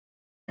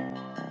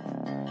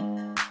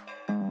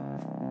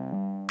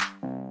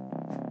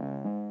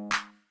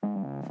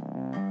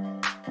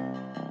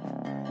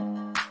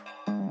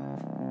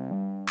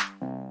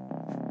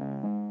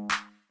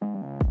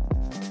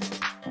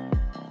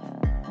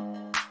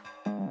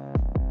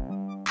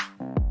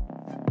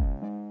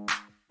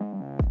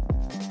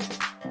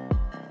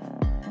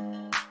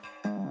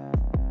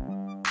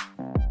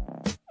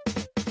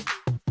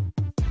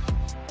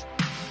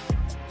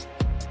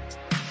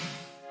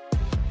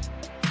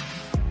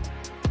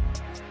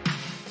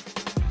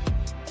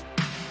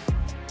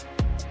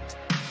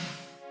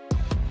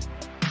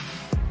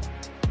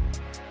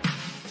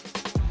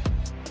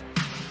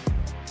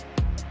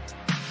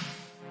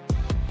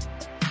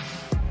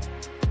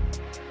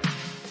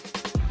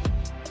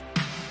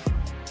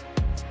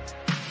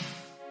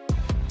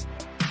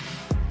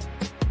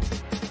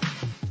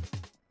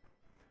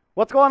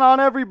What's going on,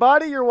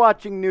 everybody? You're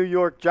watching New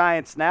York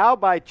Giants Now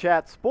by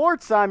Chat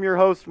Sports. I'm your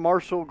host,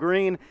 Marshall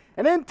Green.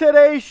 And in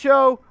today's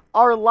show,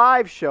 our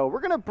live show, we're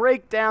going to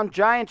break down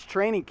Giants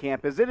training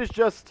camp as it is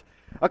just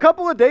a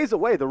couple of days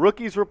away. The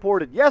rookies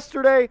reported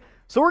yesterday,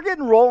 so we're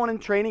getting rolling in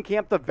training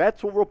camp. The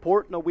vets will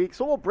report in a week,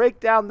 so we'll break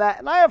down that.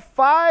 And I have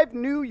 5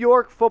 New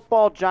York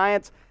football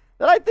Giants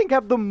that I think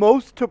have the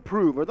most to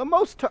prove or the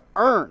most to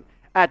earn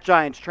at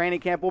Giants training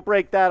camp. We'll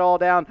break that all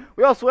down.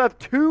 We also have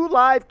 2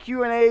 live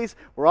Q&As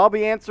where I'll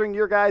be answering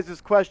your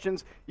guys'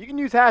 questions. You can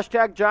use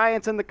hashtag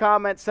Giants in the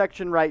comments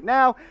section right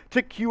now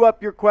to queue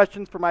up your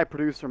questions for my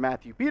producer,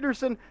 Matthew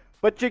Peterson.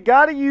 But you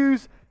got to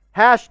use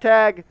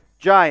hashtag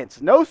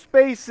Giants. No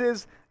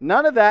spaces,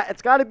 none of that.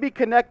 It's got to be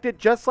connected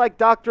just like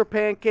Dr.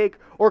 Pancake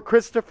or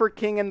Christopher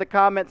King in the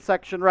comments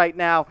section right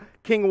now.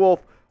 King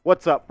Wolf,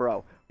 what's up,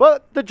 bro?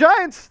 But the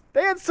Giants,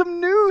 they had some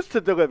news to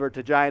deliver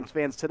to Giants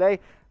fans today.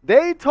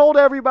 They told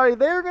everybody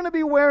they're going to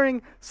be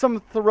wearing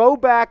some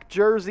throwback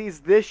jerseys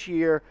this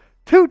year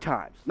 2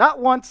 times. Not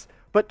once,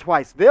 but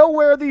twice. They'll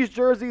wear these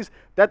jerseys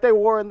that they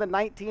wore in the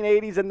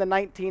 1980s and the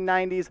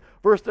 1990s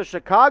versus the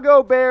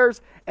Chicago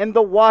Bears and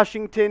the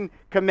Washington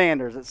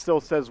Commanders. It still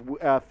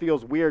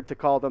feels weird to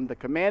call them the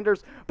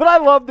Commanders, but I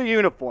love the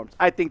uniforms.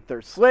 I think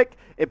they're slick.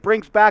 It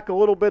brings back a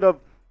little bit of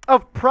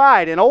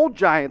pride and old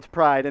Giants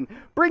pride and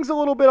brings a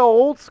little bit of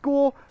old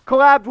school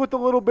collabed with a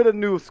little bit of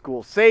new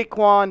school.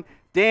 Saquon,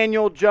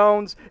 Daniel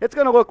Jones. It's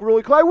going to look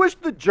really cool. I wish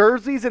the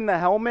jerseys and the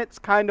helmets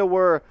kind of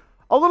were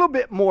a little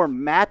bit more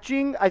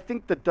matching. I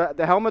think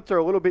the helmets are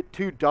a little bit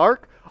too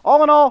dark.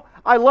 All in all,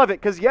 I love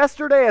it because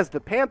yesterday as the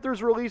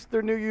Panthers released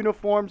their new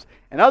uniforms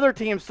and other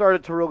teams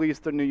started to release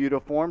their new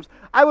uniforms,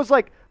 I was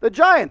like, the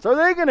Giants, are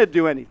they going to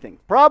do anything?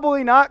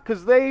 Probably not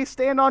because they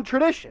stand on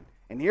tradition.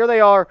 And here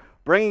they are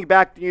bringing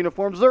back the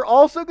uniforms. They're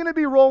also going to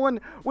be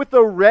rolling with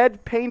the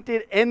red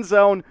painted end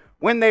zone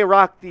when they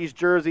rock these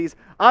jerseys.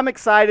 I'm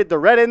excited. The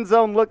red end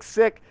zone looks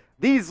sick.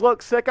 These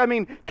look sick. I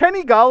mean,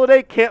 Kenny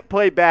Golladay can't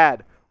play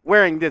bad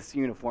wearing this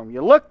uniform.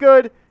 You look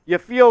good, you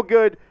feel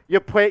good, you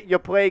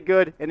play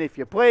good, and if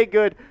you play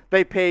good,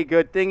 they pay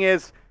good. Thing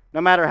is, no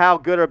matter how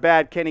good or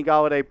bad Kenny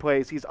Golladay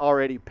plays, he's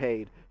already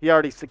paid. He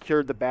already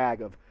secured the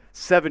bag of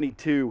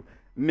 $72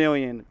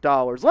 million.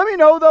 Let me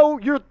know, though,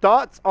 your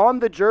thoughts on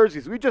the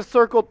jerseys. We just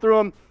circled through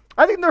them.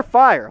 I think they're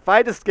fire. If I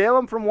had to scale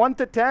them from 1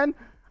 to 10,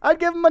 I'd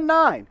give him a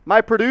 9.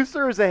 My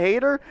producer is a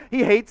hater.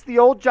 He hates the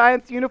old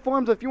Giants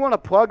uniforms. If you want to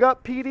plug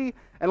up Petey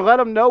and let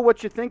him know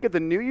what you think of the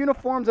new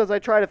uniforms as I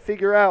try to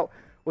figure out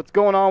what's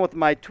going on with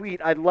my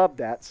tweet, I'd love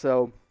that.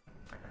 So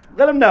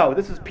let him know.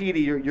 This is Petey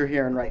you're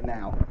hearing right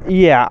now.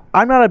 Yeah,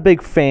 I'm not a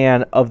big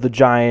fan of the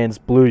Giants'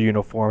 blue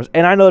uniforms.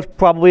 And I know it's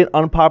probably an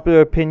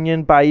unpopular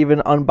opinion by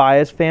even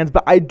unbiased fans,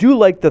 but I do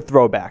like the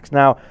throwbacks.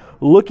 Now,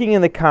 looking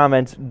in the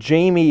comments,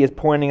 Jamie is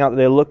pointing out that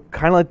they look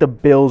kind of like the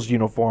Bills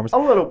uniforms. A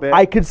little bit.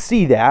 I could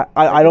see that.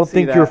 I don't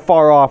think you're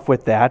far off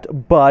with that.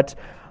 But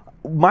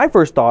my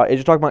first thought is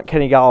you're talking about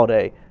Kenny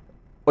Golladay.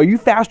 Are you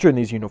faster in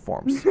these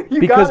uniforms?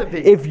 Because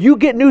if you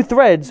get new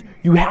threads,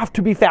 you have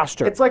to be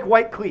faster. It's like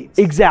white cleats.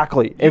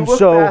 Exactly. You look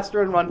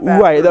faster and run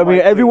faster. Right. I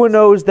mean, everyone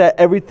knows that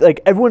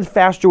everyone's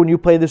faster when you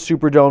play the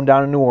Superdome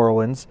down in New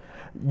Orleans.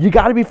 You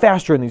got to be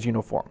faster in these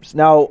uniforms.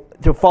 Now,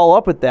 to follow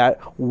up with that,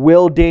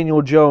 will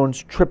Daniel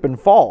Jones trip and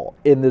fall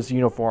in these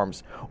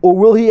uniforms? Or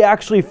will he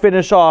actually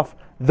finish off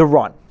the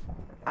run?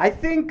 I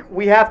think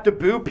we have to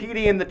boo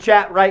Petey in the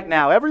chat right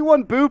now.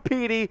 Everyone boo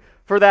Petey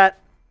for that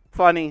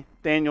funny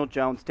Daniel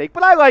Jones take.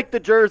 But I like the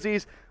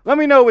jerseys. Let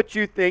me know what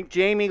you think.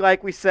 Jamie,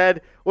 like we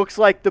said, looks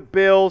like the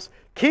Bills.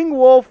 King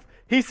Wolf,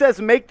 he says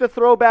make the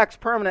throwbacks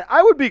permanent.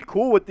 I would be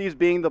cool with these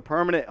being the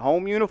permanent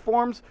home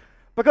uniforms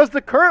because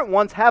the current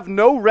ones have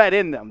no red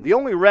in them. The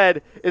only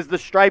red is the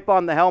stripe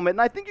on the helmet.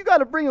 And I think you got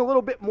to bring a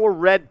little bit more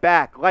red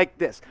back like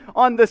this.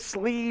 On the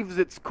sleeves,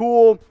 it's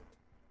cool.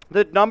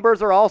 The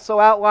numbers are also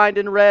outlined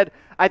in red.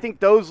 I think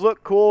those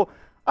look cool.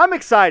 I'm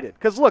excited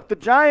because, look, the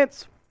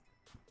Giants,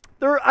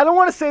 I don't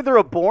want to say they're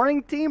a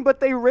boring team, but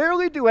they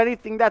rarely do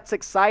anything that's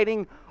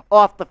exciting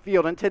off the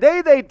field. And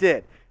today they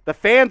did. The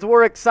fans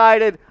were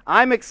excited.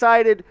 I'm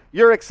excited.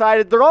 You're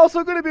excited. They're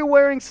also going to be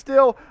wearing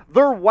still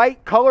their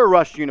white color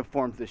rush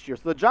uniforms this year.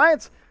 So the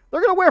Giants, they're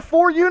going to wear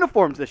 4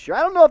 uniforms this year.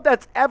 I don't know if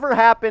that's ever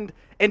happened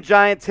in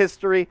Giants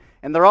history.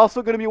 And they're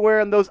also going to be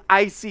wearing those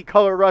icy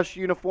color rush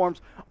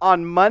uniforms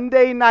on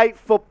Monday Night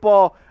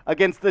Football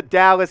against the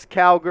Dallas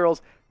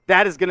Cowgirls.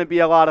 That is going to be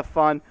a lot of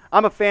fun.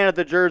 I'm a fan of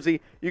the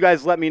jersey. You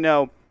guys let me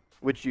know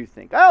what you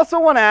think. I also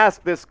want to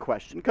ask this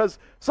question because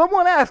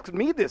someone asked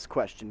me this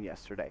question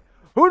yesterday.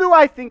 Who do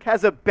I think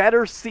has a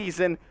better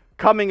season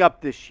coming up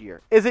this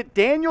year? Is it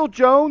Daniel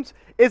Jones?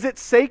 Is it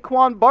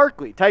Saquon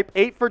Barkley? Type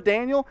 8 for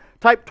Daniel,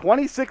 type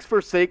 26 for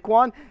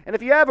Saquon. And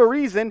if you have a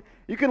reason,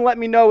 you can let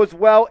me know as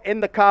well in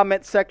the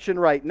comment section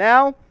right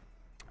now.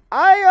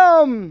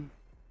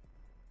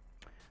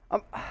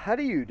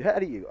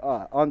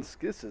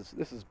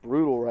 This is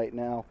brutal right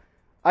now.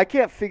 I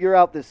can't figure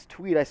out this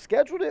tweet. I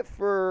scheduled it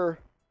for,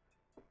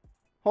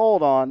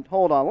 hold on.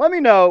 Let me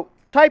know.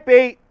 Type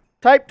 8,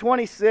 type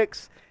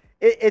 26.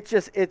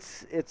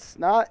 it's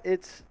not,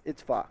 it's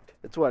fucked.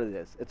 It's what it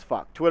is. It's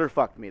fucked. Twitter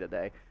fucked me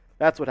today.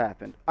 That's what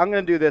happened. I'm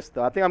going to do this,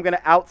 though. I think I'm going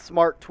to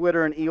outsmart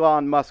Twitter and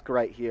Elon Musk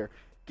right here.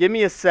 Give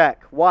me a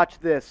sec. Watch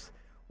this.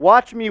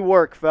 Watch me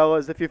work,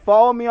 fellas. If you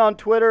follow me on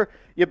Twitter,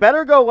 you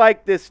better go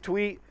like this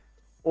tweet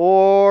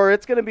or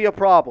it's going to be a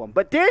problem.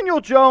 But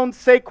Daniel Jones,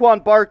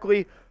 Saquon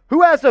Barkley,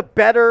 who has a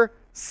better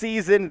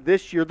season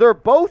this year? They're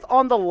both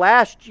on the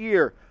last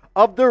year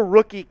of their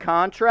rookie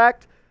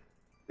contract.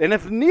 And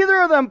if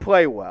neither of them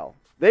play well,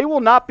 they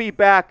will not be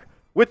back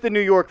with the New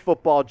York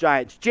Football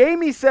Giants.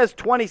 Jamie says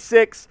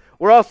 26.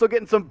 We're also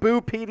getting some boo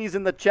Petey's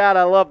in the chat.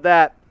 I love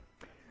that.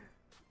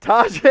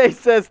 Tajay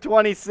says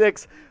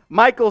 26.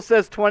 Michael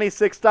says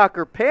 26.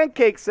 Dr.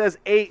 Pancake says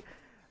 8.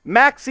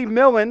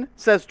 Maximilian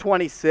says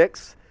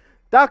 26.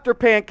 Dr.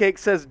 Pancake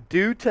says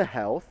due to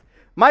health.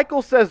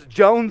 Michael says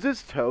Jones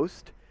is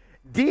toast.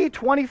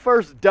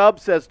 D21st Dub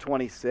says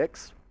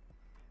 26.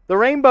 The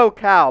Rainbow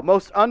Cow,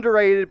 most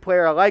underrated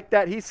player. I like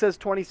that. He says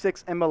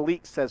 26, and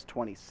Malik says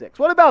 26.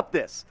 What about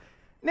this?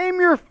 Name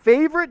your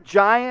favorite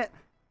Giant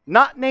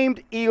not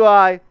named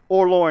Eli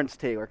or Lawrence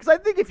Taylor. Because I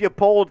think if you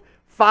polled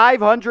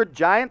 500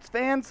 Giants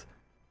fans,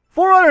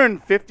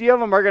 450 of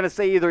them are going to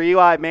say either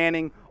Eli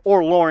Manning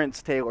or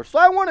Lawrence Taylor. So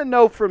I want to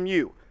know from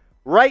you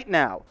right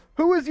now,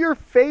 who is your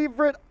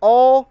favorite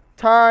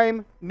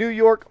all-time New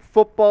York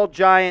Football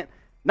Giant,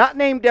 not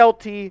named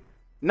LT,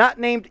 not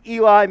named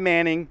Eli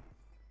Manning?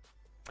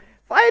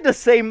 If I had to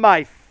say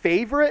my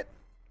favorite,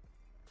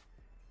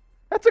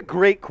 that's a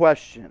great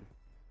question.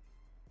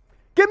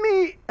 Give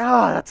me,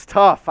 that's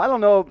tough. I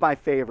don't know my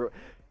favorite.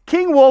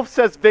 King Wolf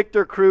says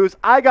Victor Cruz.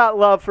 I got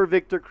love for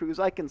Victor Cruz.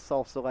 I can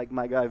salsa like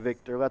my guy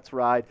Victor. Let's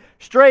ride.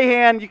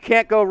 Strahan, you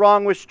can't go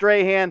wrong with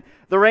Strahan.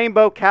 The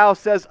Rainbow Cow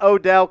says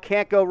Odell.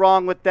 Can't go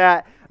wrong with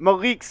that.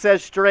 Malik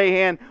says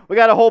Strahan. We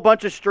got a whole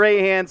bunch of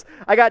Strahans.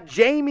 I got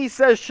Jamie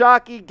says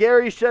Shockey.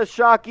 Gary says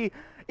Shockey.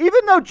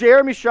 Even though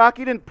Jeremy Shockey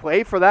didn't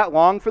play for that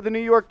long for the New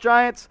York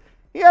Giants,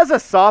 he has a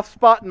soft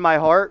spot in my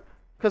heart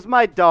because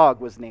my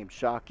dog was named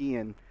Shockey,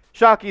 and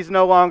Shockey's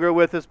no longer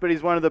with us, but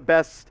he's one of the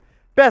best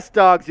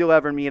dogs you'll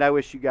ever meet. I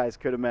wish you guys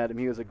could have met him.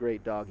 He was a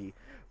great doggy.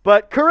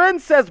 But Corinne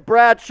says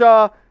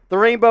Bradshaw. The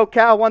Rainbow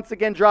Cow once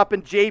again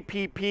dropping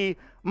JPP.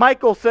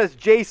 Michael says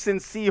Jason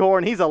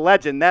Sehorn. He's a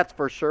legend, that's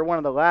for sure. One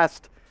of the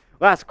last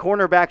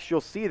cornerbacks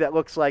you'll see that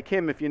looks like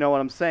him, if you know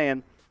what I'm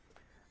saying.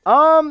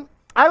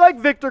 I like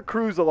Victor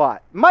Cruz a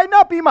lot. Might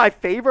not be my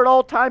favorite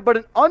all time, but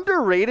an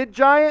underrated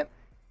Giant,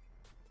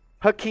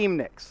 Hakeem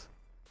Nicks.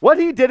 What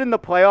he did in the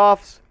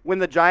playoffs when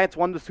the Giants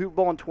won the Super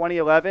Bowl in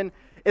 2011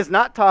 is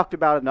not talked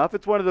about enough.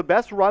 It's one of the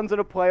best runs in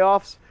a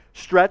playoffs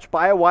stretch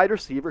by a wide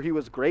receiver. He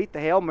was great. The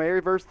Hail Mary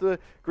versus the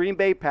Green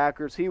Bay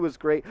Packers. He was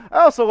great.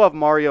 I also love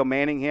Mario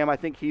Manningham. I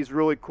think he's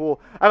really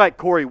cool. I like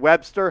Corey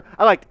Webster.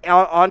 I liked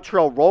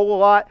Antrell Roll a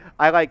lot.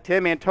 I liked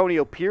him.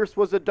 Antonio Pierce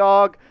was a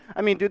dog.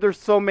 I mean, dude, there's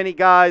so many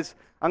guys.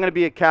 I'm going to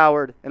be a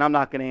coward, and I'm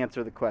not going to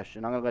answer the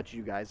question. I'm going to let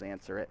you guys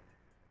answer it.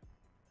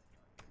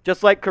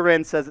 Just like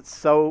Corinne says, it's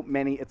so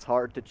many, it's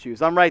hard to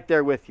choose. I'm right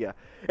there with you.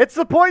 It's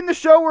the point in the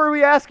show where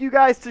we ask you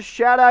guys to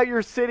shout out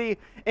your city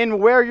and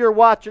where you're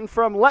watching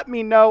from. Let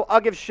me know. I'll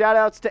give shout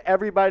outs to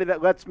everybody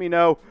that lets me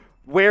know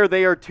where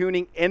they are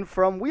tuning in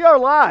from. We are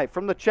live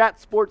from the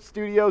Chat Sports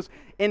Studios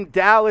in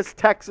Dallas,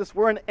 Texas.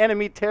 We're in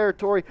enemy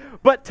territory.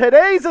 But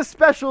today's a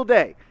special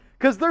day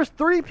because there's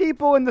 3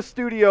 people in the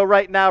studio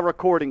right now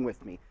recording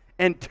with me,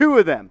 and 2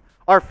 of them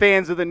are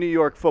fans of the New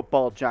York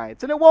Football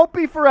Giants. And it won't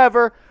be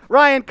forever.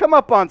 Ryan, come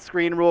up on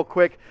screen real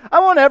quick. I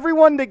want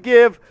everyone to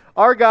give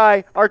our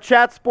guy, our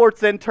Chat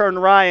Sports intern,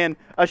 Ryan,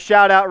 a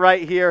shout-out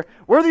right here.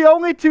 We're the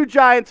only 2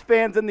 Giants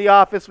fans in the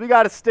office. We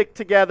got to stick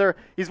together.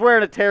 He's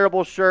wearing a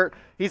terrible shirt.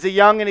 He's a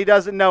young and he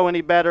doesn't know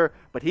any better,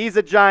 but he's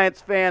a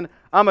Giants fan.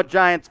 I'm a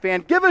Giants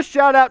fan. Give a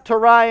shout-out to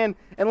Ryan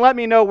and let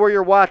me know where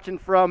you're watching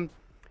from.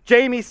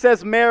 Jamie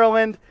says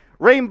Maryland.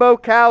 Rainbow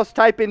Cows,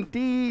 type in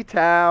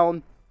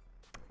D-Town.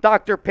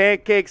 Dr.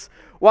 Pancakes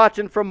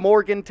watching from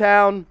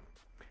Morgantown.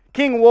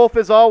 King Wolf,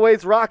 as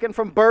always, rocking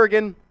from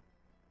Bergen.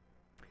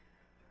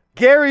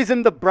 Gary's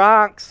in the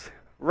Bronx.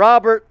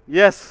 Robert,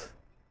 yes,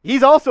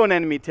 he's also in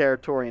enemy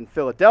territory in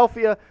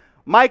Philadelphia.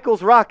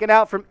 Michael's rocking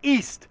out from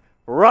East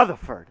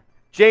Rutherford.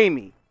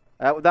 Jamie,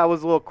 that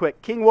was a little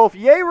quick. King Wolf,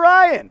 yay,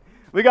 Ryan.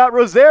 We got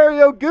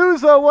Rosario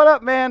Guzzo, what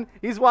up, man?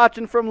 He's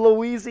watching from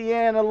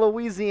Louisiana,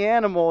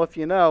 Louisianimal, if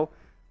you know.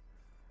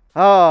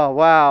 Oh,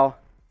 wow.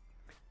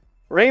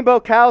 Rainbow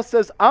Cow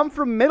says, I'm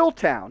from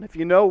Middletown, if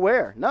you know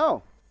where.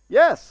 No.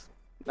 Yes.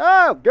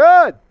 No.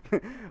 Good.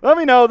 Let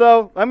me know,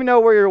 though. Let me know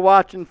where you're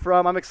watching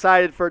from. I'm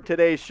excited for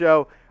today's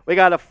show. We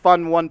got a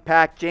fun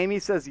one-pack. Jamie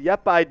says,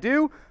 yep, I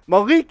do.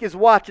 Malik is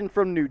watching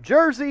from New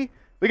Jersey.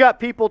 We got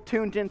people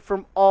tuned in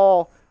from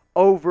all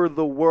over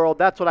the world.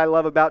 That's what I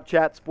love about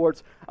Chat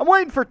Sports. I'm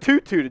waiting for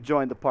Tutu to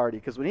join the party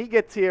because when he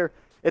gets here,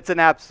 it's an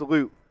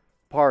absolute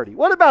party.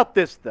 What about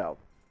this, though?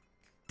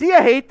 Do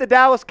you hate the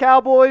Dallas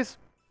Cowboys?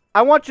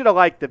 I want you to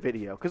like the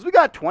video because we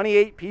got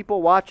 28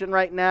 people watching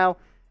right now.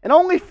 and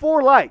only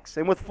 4 likes.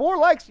 And with 4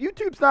 likes,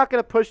 YouTube's not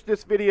going to push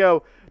this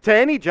video to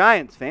any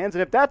Giants fans.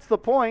 And if that's the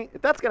point,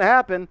 if that's going to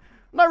happen,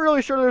 I'm not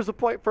really sure there's a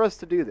point for us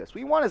to do this.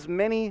 We want as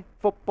many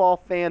football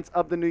fans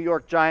of the New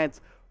York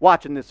Giants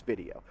watching this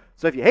video.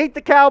 So if you hate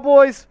the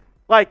Cowboys,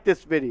 like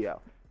this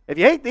video. If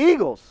you hate the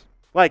Eagles,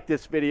 like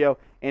this video.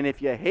 And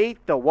if you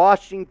hate the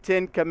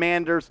Washington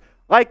Commanders,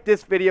 like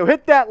this video.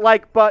 Hit that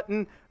like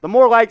button. The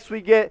more likes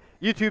we get,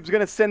 YouTube's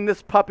going to send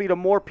this puppy to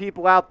more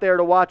people out there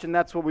to watch, and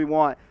that's what we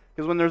want.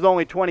 Because when there's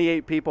only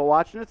 28 people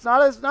watching, it's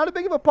not a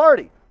big of a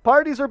party.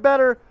 Parties are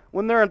better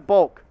when they're in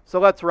bulk. So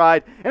let's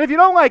ride. And if you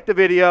don't like the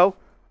video,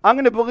 I'm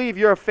going to believe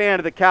you're a fan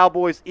of the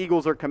Cowboys,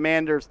 Eagles, or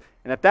Commanders.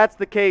 And if that's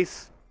the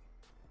case,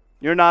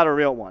 you're not a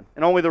real one.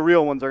 And only the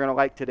real ones are going to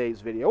like today's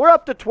video. We're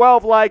up to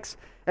 12 likes.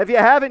 If you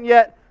haven't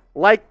yet,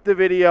 like the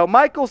video.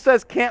 Michael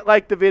says can't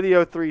like the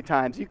video 3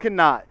 times. You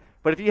cannot.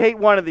 But if you hate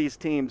one of these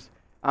teams,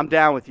 I'm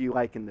down with you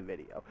liking the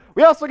video.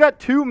 We also got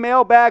 2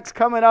 mailbags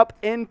coming up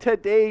in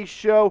today's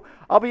show.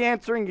 I'll be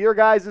answering your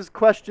guys'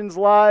 questions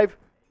live.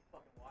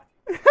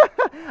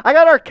 I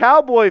got our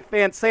Cowboy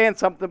fan saying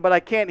something, but I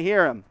can't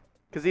hear him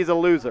because he's a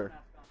loser.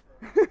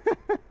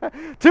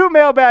 2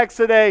 mailbags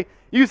today.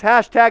 Use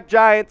hashtag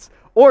Giants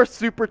or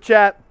Super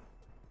Chat.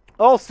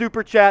 All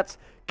Super Chats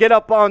get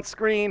up on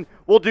screen.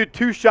 We'll do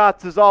 2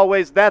 shots as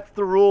always. That's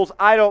the rules.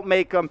 I don't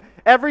make them.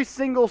 Every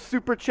single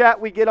Super Chat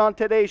we get on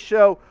today's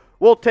show,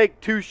 we'll take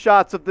 2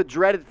 shots of the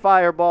dreaded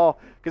Fireball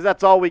because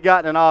that's all we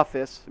got in an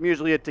office. I'm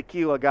usually a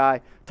tequila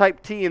guy.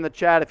 Type T in the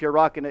chat if you're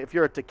rocking it, if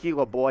you're a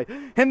tequila boy.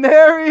 And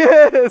there he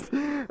is.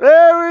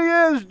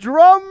 There he is.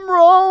 Drum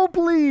roll,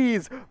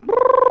 please.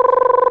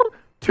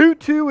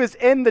 2-2 is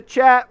in the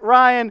chat.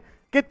 Ryan,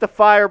 get the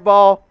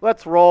Fireball.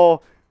 Let's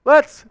roll.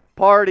 Let's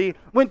party.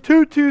 When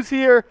 2-2's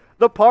here,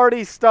 the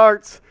party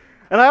starts.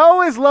 And I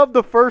always love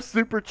the first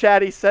Super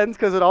Chat he sends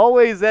because it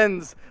always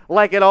ends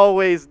like it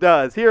always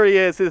does. Here he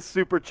is, his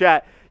Super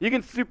Chat. You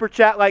can Super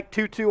Chat like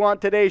 2-2 on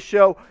today's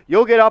show.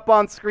 You'll get up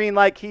on screen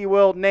like he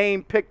will,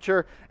 name,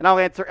 picture, and I'll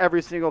answer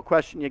every single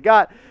question you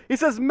got. He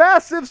says,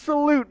 massive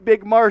salute,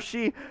 Big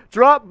Marshy.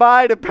 Drop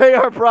by to pay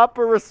our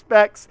proper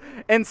respects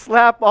and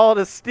slap all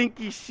the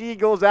stinky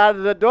she-goes out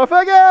of the door.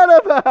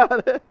 Forget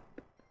about it.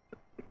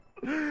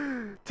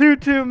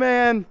 2-2,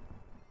 man.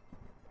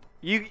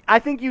 I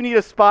think you need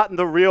a spot in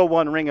the real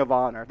one Ring of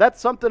Honor. That's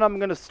something I'm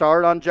going to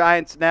start on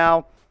Giants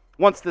now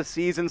once the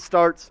season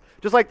starts.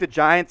 Just like the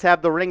Giants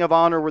have the Ring of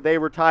Honor where they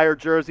retire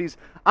jerseys,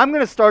 I'm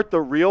going to start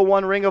the real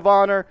one Ring of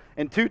Honor.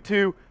 And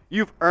 2-2,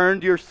 you've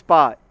earned your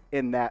spot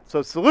in that.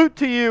 So salute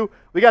to you.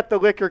 We got the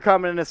liquor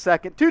coming in a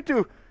second.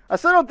 2-2, I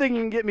still don't think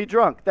you can get me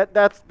drunk.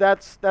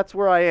 That's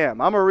where I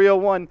am. I'm a real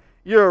one.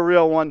 You're a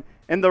real one.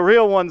 And the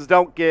real ones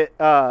don't get,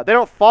 they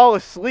don't fall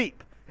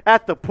asleep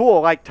at the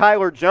pool like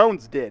Tyler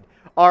Jones did,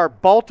 our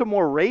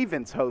Baltimore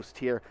Ravens host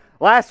here.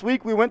 Last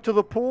week we went to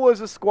the pool as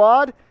a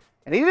squad,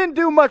 and he didn't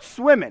do much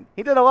swimming.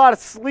 He did a lot of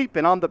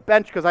sleeping on the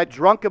bench because I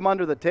drunk him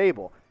under the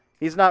table.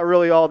 He's not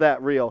really all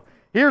that real.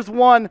 Here's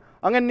one.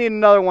 I'm going to need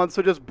another one,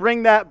 so just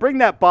bring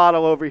that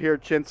bottle over here,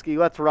 Chinsky.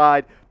 Let's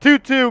ride.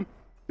 2-2.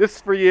 This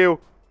is for you.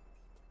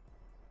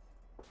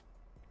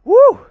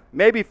 Woo!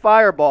 Maybe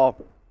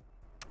Fireball,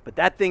 but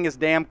that thing is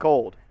damn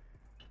cold.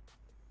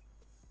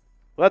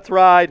 Let's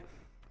ride.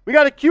 We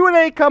got a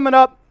Q&A coming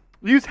up.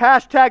 Use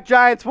hashtag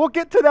Giants. We'll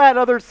get to that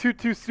other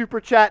 2-2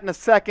 Super Chat in a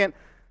second.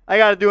 I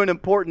got to do an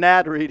important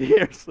ad read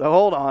here, so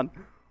hold on.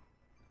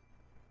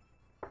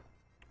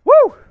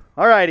 Woo!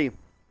 All righty.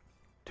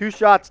 2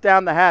 shots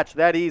down the hatch.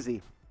 That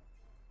easy.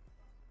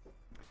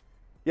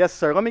 Yes,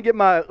 sir. Let me get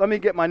my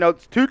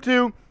notes.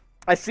 2-2.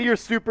 I see your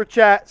Super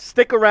Chat.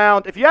 Stick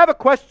around. If you have a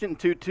question,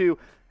 2-2,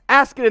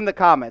 ask it in the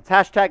comments.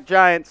 Hashtag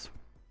Giants.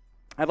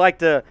 I'd like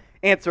to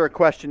answer a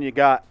question you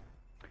got.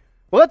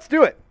 Well, let's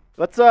do it.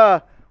 Let's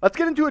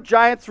get into a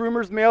Giants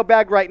rumors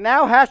mailbag right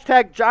now.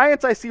 Hashtag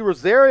Giants. I see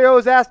Rosario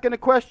is asking a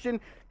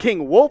question.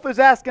 King Wolf is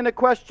asking a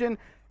question.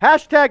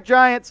 Hashtag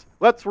Giants.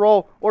 Let's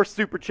roll. Or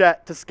Super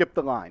Chat to skip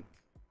the line.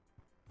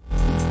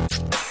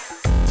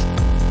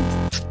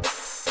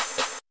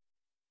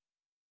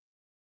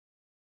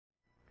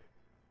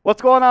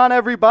 What's going on,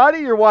 everybody?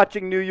 You're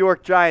watching New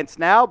York Giants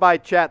Now by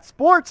Chat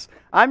Sports.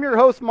 I'm your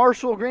host,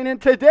 Marshall Green, and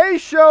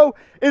today's show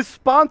is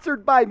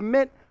sponsored by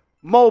Mint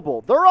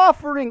Mobile. They're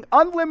offering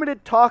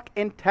unlimited talk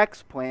and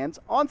text plans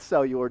on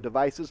cellular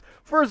devices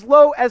for as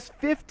low as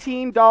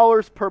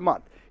 $15 per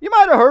month. You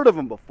might have heard of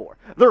them before.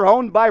 They're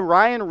owned by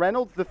Ryan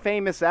Reynolds, the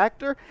famous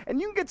actor, and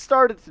you can get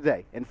started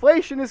today.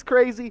 Inflation is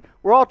crazy.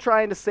 We're all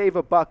trying to save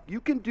a buck. You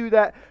can do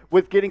that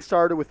with getting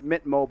started with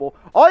Mint Mobile.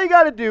 All you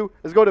got to do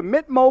is go to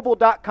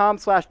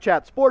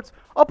mintmobile.com/chatsports.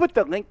 I'll put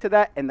the link to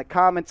that in the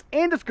comments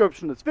and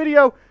description of this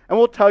video, and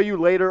we'll tell you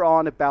later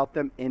on about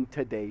them in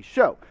today's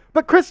show.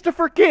 But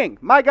Christopher King,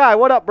 my guy,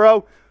 what up,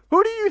 bro?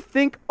 Who do you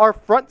think our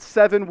front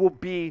 7 will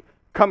be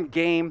come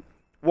game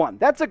 1?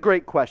 That's a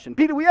great question.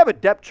 Peter, we have a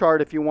depth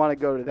chart if you want to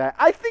go to that.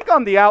 I think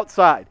on the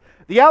outside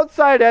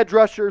edge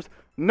rushers,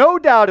 no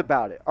doubt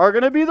about it, are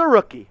going to be the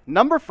rookie,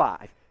 number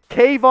 5,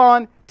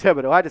 Kayvon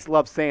Thibodeau. I just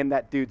love saying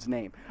that dude's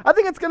name. I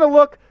think it's going to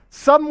look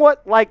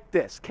somewhat like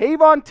this.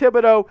 Kayvon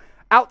Thibodeau,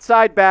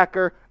 outside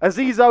backer.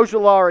 Azeez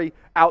Ojulari,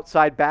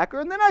 outside backer.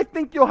 And then I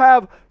think you'll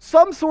have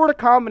some sort of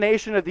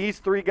combination of these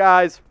three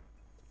guys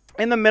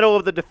in the middle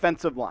of the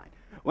defensive line.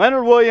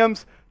 Leonard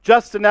Williams,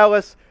 Justin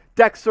Ellis,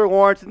 Dexter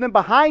Lawrence, and then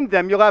behind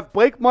them you'll have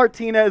Blake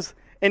Martinez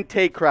and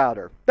Tay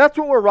Crowder. That's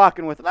what we're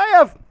rocking with. And I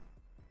have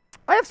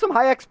some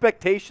high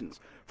expectations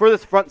for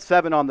this front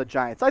seven on the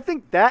Giants. I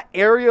think that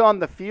area on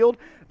the field,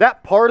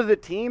 that part of the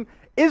team,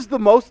 is the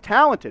most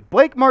talented.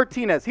 Blake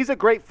Martinez, he's a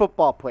great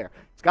football player.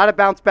 He's got to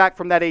bounce back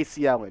from that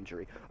ACL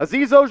injury.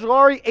 Azeez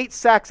Ojulari, 8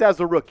 sacks as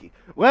a rookie.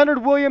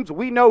 Leonard Williams,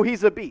 we know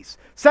he's a beast.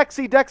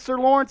 Sexy Dexter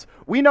Lawrence,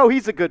 we know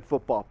he's a good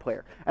football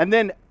player. And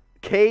then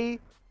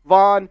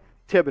Kayvon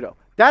Thibodeau.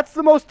 That's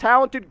the most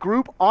talented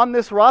group on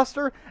this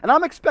roster, and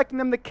I'm expecting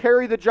them to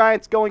carry the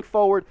Giants going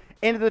forward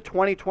into the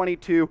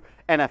 2022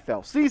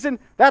 NFL season.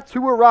 That's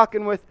who we're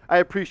rocking with. I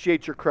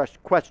appreciate your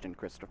question,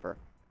 Christopher.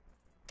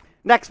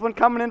 Next one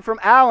coming in from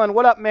Alan.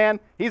 What up, man?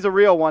 He's a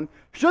real one.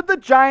 Should the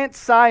Giants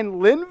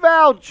sign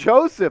Unveiled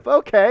Joseph?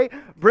 Okay,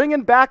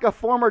 bringing back a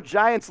former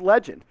Giants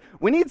legend.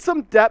 We need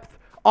some depth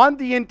on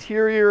the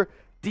interior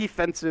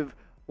defensive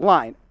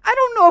line. I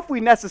don't know if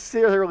we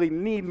necessarily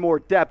need more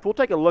depth. We'll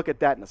take a look at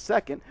that in a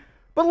second.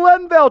 But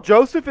Unveiled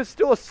Joseph is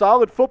still a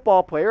solid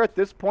football player at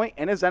this point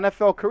in his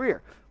NFL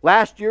career.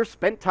 Last year,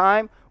 spent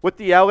time with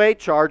the LA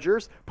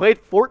Chargers, played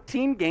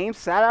 14 games,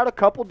 sat out a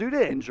couple due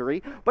to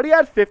injury, but he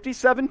had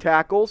 57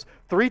 tackles,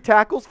 3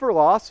 tackles for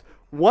loss,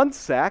 1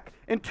 sack,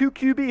 and 2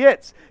 QB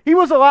hits. He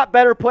was a lot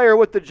better player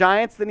with the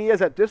Giants than he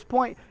is at this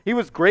point. He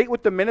was great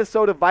with the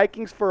Minnesota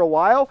Vikings for a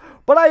while,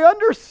 but I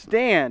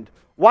understand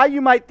why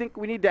you might think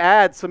we need to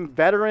add some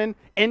veteran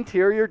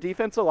interior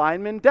defensive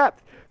lineman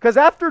depth. Because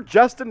after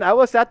Justin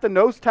Ellis at the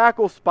nose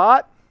tackle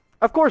spot,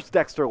 of course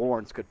Dexter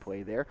Lawrence could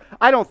play there.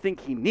 I don't think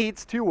he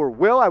needs to or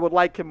will. I would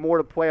like him more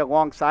to play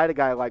alongside a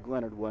guy like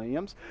Leonard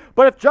Williams.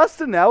 But if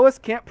Justin Ellis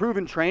can't prove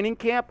in training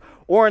camp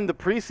or in the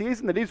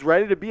preseason that he's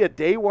ready to be a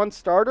day one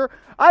starter,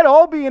 I'd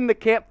all be in the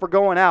camp for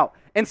going out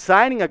and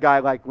signing a guy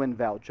like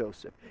Unveiled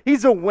Joseph.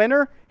 He's a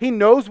winner. He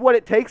knows what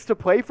it takes to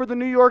play for the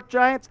New York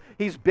Giants.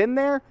 He's been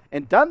there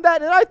and done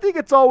that. And I think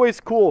it's always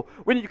cool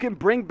when you can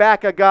bring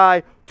back a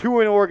guy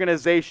to an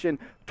organization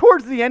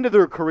towards the end of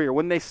their career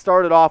when they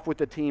started off with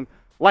a team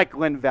like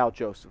Unveiled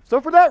Joseph. So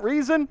for that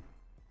reason,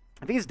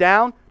 if he's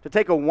down to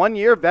take a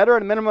 1-year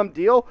veteran minimum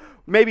deal,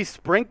 maybe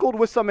sprinkled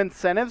with some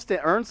incentives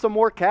to earn some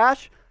more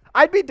cash,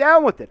 I'd be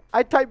down with it.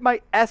 I'd type my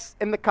S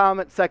in the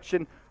comment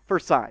section for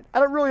sign. I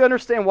don't really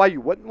understand why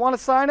you wouldn't want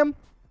to sign him,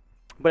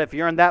 but if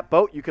you're in that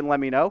boat, you can let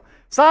me know.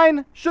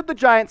 Sign, should the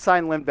Giants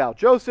sign Unveiled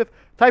Joseph?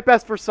 Type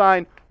S for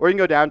sign, or you can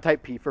go down and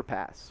type P for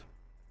pass.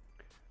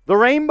 The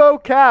Rainbow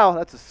Cow,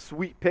 that's a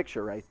sweet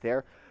picture right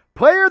there.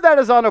 Player that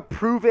is on a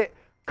prove-it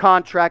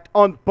contract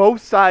on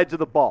both sides of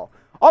the ball.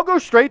 I'll go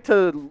straight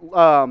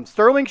to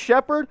Sterling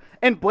Shepard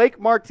and Blake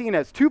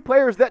Martinez, 2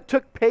 players that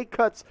took pay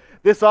cuts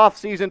this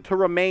offseason to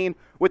remain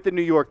with the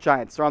New York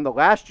Giants. They're on the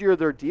last year of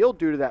their deal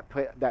due to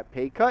that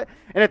pay cut.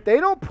 And if they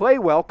don't play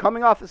well,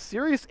 coming off of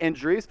serious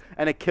injuries,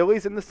 an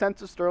Achilles in the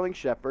sense of Sterling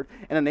Shepard,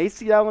 and an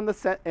ACL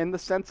in the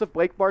sense of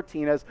Blake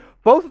Martinez,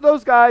 both of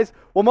those guys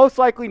will most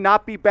likely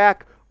not be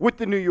back with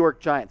the New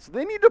York Giants. So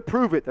they need to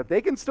prove it that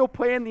they can still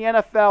play in the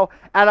NFL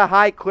at a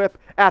high clip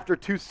after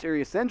 2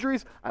 serious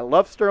injuries. I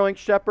love Sterling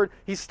Shepard.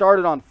 He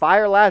started on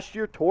fire last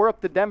year, tore up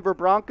the Denver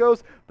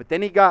Broncos, but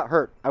then he got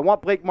hurt. I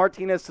want Blake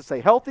Martinez to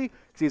stay healthy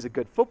because he's a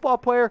good football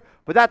player,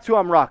 but that's who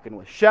I'm rocking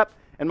with, Shep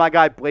and my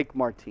guy Blake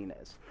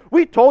Martinez.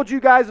 We told you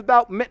guys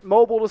about Mint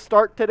Mobile to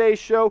start today's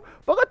show,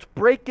 but let's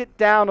break it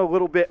down a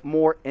little bit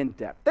more in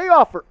depth. They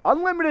offer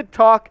unlimited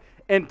talk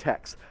and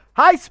text,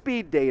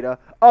 high-speed data,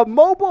 a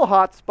mobile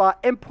hotspot,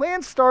 and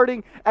plans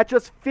starting at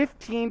just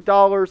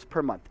 $15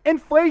 per month.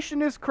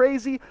 Inflation is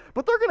crazy,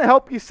 but they're going to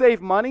help you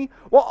save money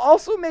while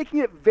also making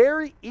it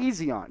very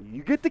easy on you.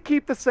 You get to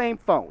keep the same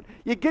phone.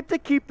 You get to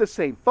keep the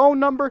same phone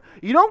number.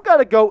 You don't got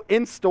to go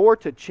in-store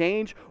to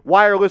change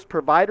wireless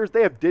providers.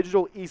 They have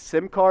digital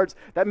eSIM cards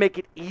that make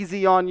it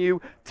easy on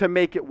you to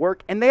make it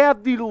work. And they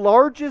have the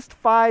largest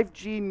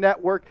 5G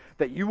network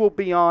that you will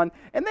be on.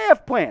 And they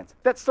have plans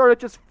that start at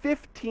just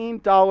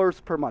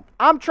 $15 per month.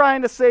 I'm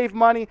trying to save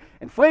money.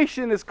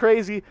 Inflation is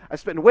crazy. I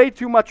spend way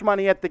too much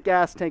money at the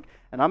gas tank,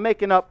 and I'm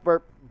making up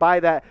by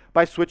that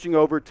by switching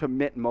over to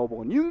Mint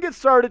Mobile. And you can get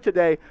started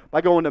today by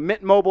going to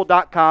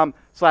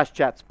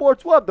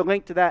mintmobile.com/chatsports. We'll have the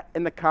link to that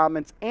in the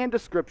comments and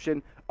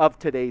description of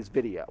today's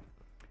video.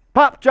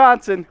 Pop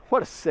Johnson,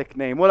 what a sick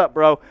name. What up,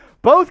 bro?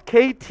 Both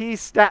KT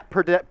stat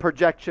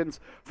projections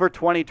for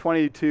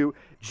 2022.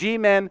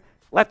 G-Men,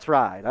 let's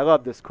ride. I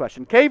love this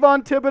question.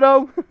 Kayvon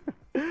Thibodeau.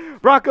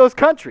 Broncos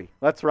country,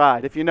 let's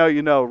ride. If you know,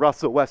 you know.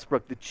 Russell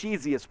Westbrook, the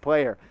cheesiest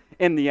player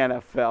in the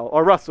NFL.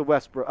 Or Russell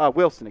Westbrook,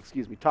 Wilson,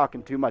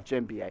 talking too much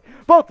NBA.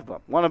 Both of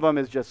them. One of them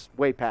is just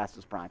way past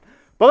his prime.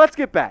 But let's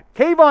get back.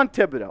 Kayvon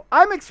Thibodeau.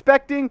 I'm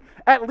expecting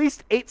at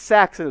least 8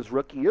 sacks in his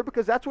rookie year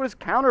because that's what his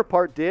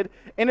counterpart did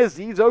in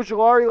Azeez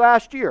Ojulari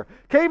last year.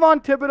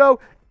 Kayvon Thibodeau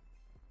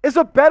is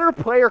a better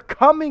player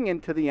coming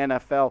into the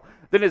NFL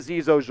than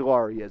Azeez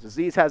Ojulari is.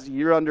 Azeez has a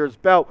year under his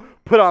belt,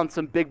 put on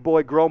some big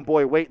boy, grown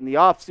boy weight in the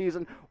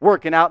offseason,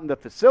 working out in the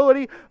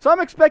facility. So I'm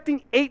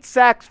expecting 8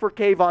 sacks for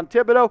Kayvon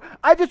Thibodeaux.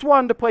 I just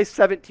want him to play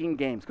 17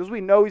 games because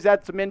we know he's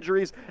had some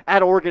injuries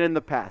at Oregon in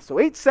the past. So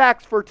 8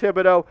 sacks for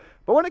Thibodeaux.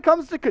 But when it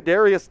comes to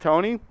Kadarius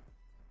Toney,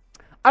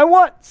 I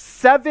want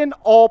 7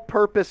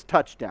 all-purpose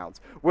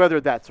touchdowns, whether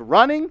that's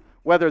running,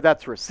 whether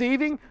that's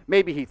receiving.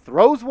 Maybe he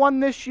throws one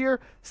this year.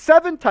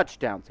 7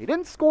 touchdowns. He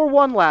didn't score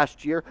one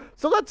last year.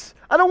 So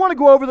I don't want to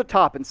go over the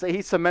top and say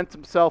he cements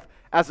himself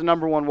as a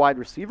number 1 wide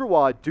receiver.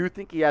 While I do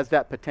think he has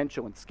that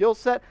potential and skill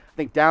set, I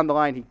think down the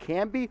line he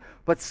can be.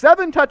 But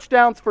 7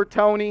 touchdowns for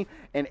Toney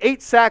and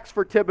 8 sacks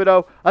for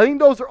Thibodeaux. I think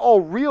those are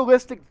all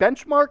realistic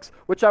benchmarks,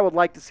 which I would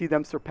like to see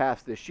them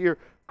surpass this year.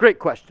 Great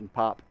question,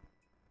 Pop.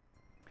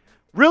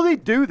 Really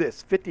do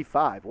this,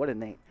 55. What a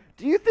name.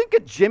 Do you think a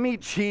Jimmy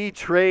G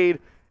trade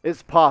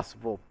is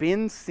possible?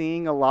 Been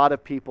seeing a lot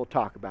of people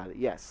talk about it.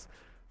 Yes.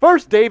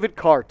 First, David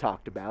Carr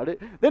talked about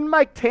it. Then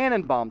Mike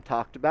Tannenbaum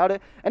talked about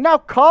it. And now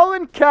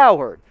Colin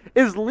Cowherd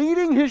is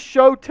leading his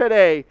show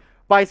today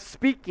by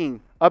speaking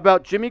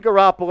about Jimmy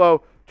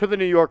Garoppolo to the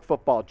New York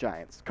Football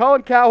Giants.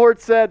 Colin Cowherd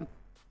said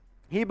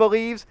he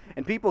believes,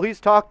 and people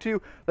he's talked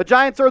to, the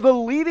Giants are the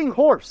leading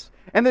horse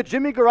in the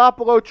Jimmy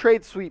Garoppolo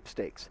trade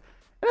sweepstakes.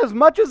 And as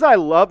much as I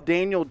love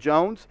Daniel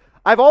Jones,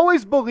 I've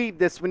always believed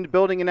this when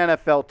building an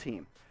NFL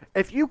team.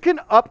 If you can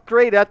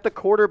upgrade at the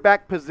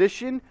quarterback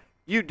position,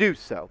 you do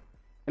so.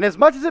 And as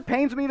much as it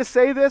pains me to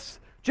say this,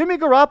 Jimmy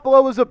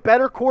Garoppolo is a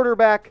better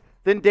quarterback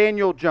than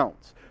Daniel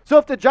Jones. So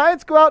if the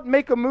Giants go out and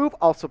make a move,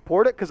 I'll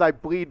support it because I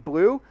bleed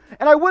blue.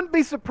 And I wouldn't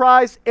be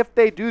surprised if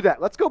they do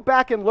that. Let's go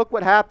back and look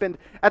what happened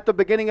at the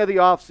beginning of the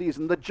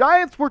offseason. The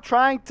Giants were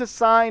trying to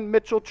sign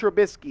Mitchell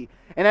Trubisky,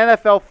 an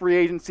NFL free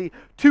agency,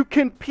 to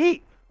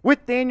compete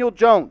with Daniel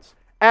Jones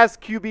as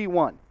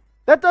QB1.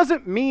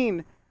 That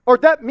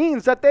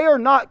means that they are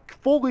not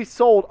fully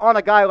sold on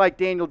a guy like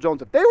Daniel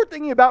Jones. If they were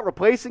thinking about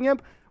replacing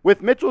him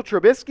with Mitchell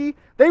Trubisky,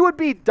 they would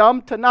be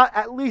dumb to not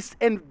at least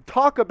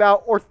talk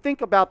about or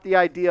think about the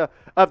idea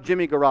of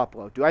Jimmy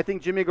Garoppolo. Do I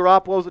think Jimmy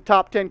Garoppolo is a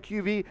top 10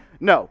 QB?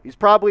 No, he's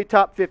probably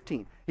top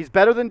 15. He's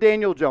better than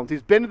Daniel Jones.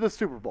 He's been to the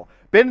Super Bowl,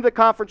 been to the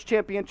conference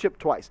championship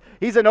twice.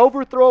 He's an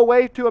overthrow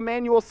away to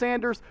Emmanuel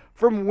Sanders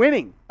from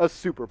winning a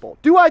Super Bowl.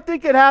 Do I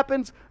think it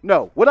happens?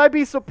 No. Would I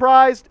be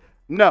surprised?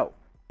 No.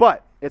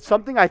 But it's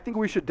something I think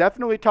we should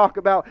definitely talk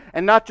about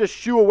and not just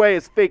shoo away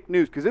as fake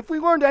news. Because if we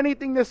learned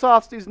anything this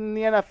offseason in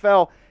the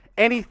NFL,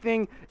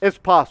 anything is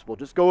possible.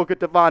 Just go look at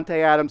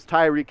Devontae Adams,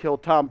 Tyreek Hill,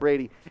 Tom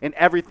Brady, and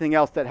everything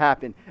else that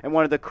happened in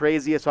one of the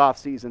craziest off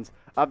seasons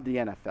of the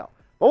NFL.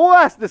 But we'll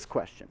ask this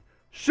question.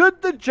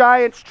 Should the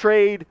Giants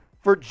trade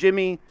for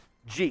Jimmy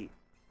G?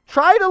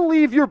 Try to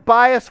leave your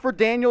bias for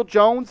Daniel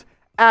Jones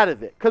out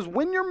of it. Because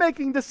when you're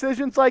making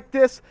decisions like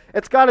this,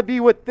 it's got to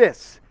be with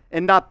this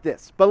and not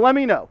this. But let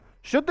me know.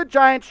 Should the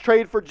Giants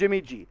trade for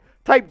Jimmy G?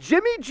 Type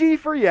Jimmy G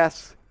for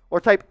yes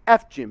or type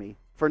F Jimmy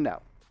for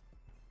no.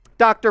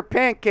 Dr.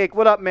 Pancake,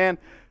 what up, man?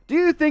 Do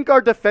you think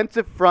our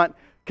defensive front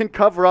can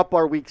cover up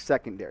our weak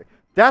secondary?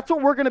 That's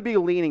what we're going to be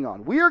leaning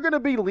on. We are going to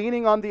be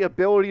leaning on the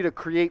ability to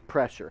create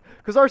pressure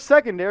because our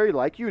secondary,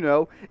 like you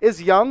know,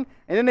 is young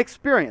and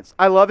inexperienced.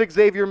 I love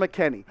Xavier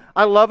McKinney.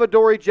 I love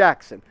Adoree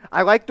Jackson.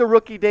 I like the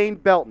rookie Dane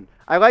Belton.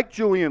 I like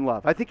Julian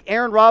Love. I think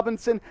Aaron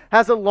Robinson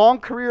has a long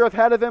career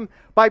ahead of him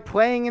by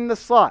playing in the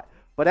slot.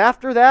 But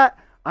after that,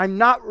 I'm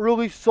not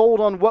really sold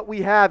on what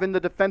we have in the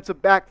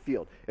defensive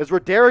backfield. Is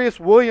Rodarius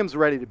Williams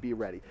ready to be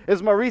ready?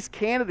 Is Maurice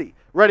Kennedy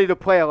ready to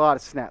play a lot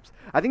of snaps?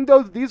 I think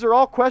these are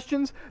all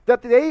questions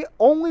that the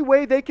only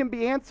way they can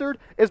be answered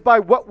is by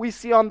what we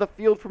see on the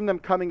field from them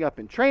coming up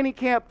in training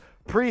camp,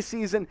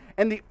 preseason,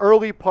 and the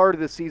early part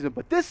of the season.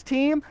 But this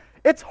team,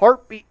 its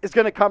heartbeat is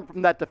going to come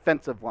from that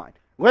defensive line.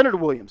 Leonard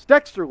Williams,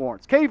 Dexter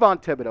Lawrence,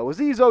 Kayvon Thibodeaux,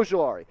 Azeez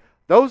Ojulari.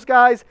 Those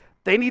guys,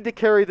 they need to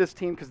carry this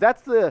team because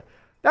that's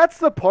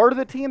the part of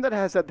the team that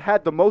has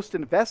had the most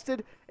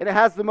invested and it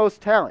has the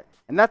most talent.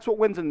 And that's what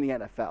wins in the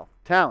NFL,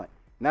 talent.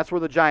 And that's where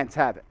the Giants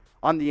have it,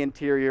 on the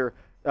interior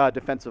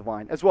defensive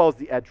line, as well as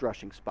the edge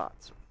rushing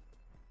spots.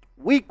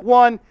 Week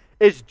 1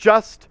 is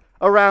just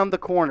around the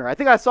corner. I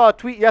think I saw a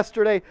tweet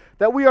yesterday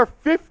that we are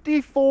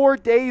 54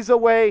 days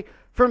away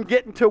from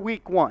getting to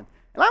week 1.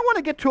 And I want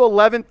to get to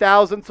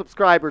 11,000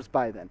 subscribers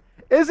by then.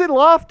 Is it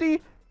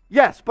lofty?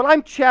 Yes, but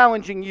I'm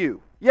challenging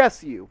you.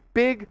 Yes, you.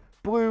 Big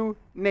Blue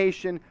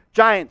Nation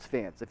Giants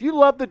fans. If you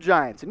love the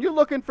Giants and you're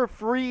looking for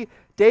free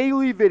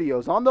daily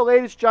videos on the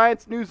latest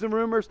Giants news and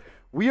rumors,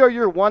 we are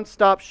your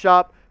one-stop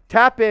shop.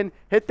 Tap in,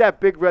 hit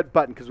that big red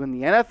button, because when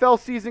the NFL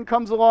season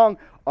comes along,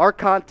 our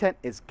content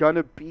is going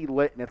to be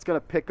lit, and it's going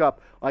to pick up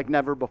like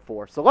never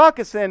before. So lock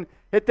us in,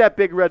 hit that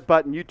big red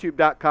button,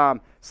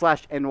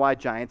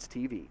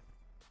 youtube.com/NYGiantsTV.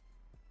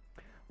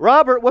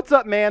 Robert, what's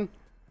up, man?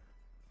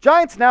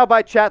 Giants now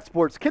by Chat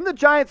Sports. Can the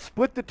Giants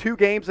split the 2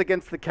 games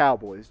against the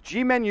Cowboys?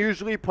 G-men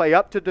usually play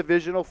up to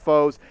divisional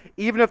foes,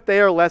 even if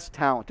they are less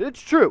talented.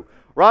 It's true.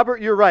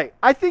 Robert, you're right.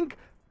 I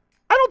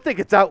don't don't think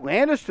it's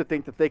outlandish to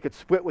think that they could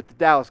split with the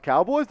Dallas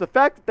Cowboys. The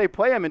fact that they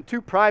play them in 2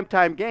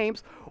 primetime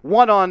games,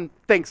 one on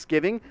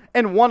Thanksgiving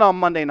and one on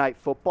Monday Night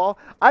Football,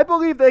 I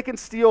believe they can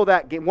steal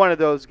that game, one of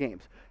those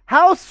games.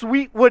 How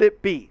sweet would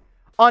it be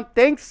on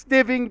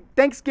Thanksgiving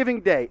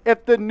Day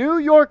if the New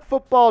York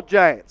Football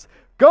Giants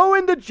go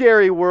into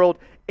Jerry World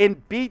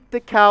and beat the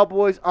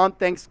Cowboys on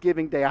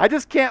Thanksgiving Day? I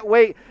just can't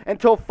wait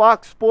until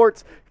Fox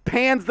Sports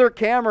pans their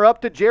camera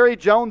up to Jerry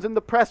Jones in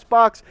the press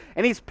box,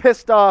 and he's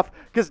pissed off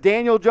because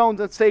Daniel Jones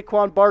and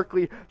Saquon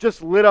Barkley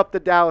just lit up the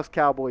Dallas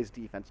Cowboys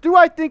defense. Do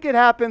I think it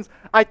happens?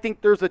 I think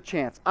there's a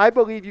chance. I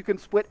believe you can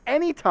split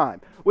any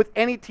time with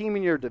any team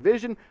in your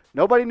division.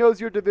 Nobody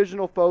knows your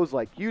divisional foes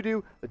like you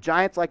do. The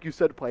Giants, like you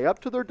said, play up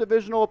to their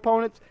divisional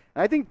opponents,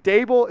 and I think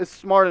Dable is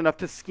smart enough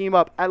to scheme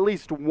up at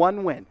least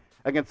one win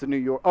against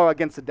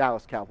the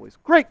Dallas Cowboys.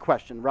 Great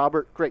question,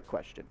 Robert. Great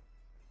question.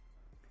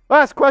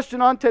 Last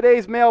question on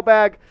today's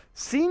mailbag,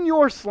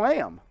 Senior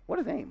Slam. What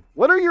a name.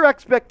 What are your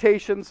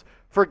expectations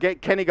for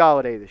Kenny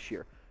Golladay this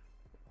year?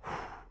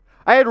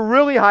 I had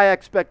really high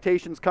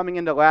expectations coming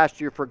into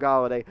last year for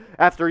Golladay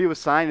after he was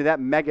signed to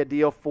that mega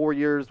deal, 4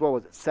 years, what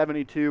was it,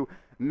 $72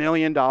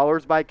 million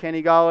by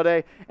Kenny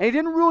Golladay. And he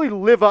didn't really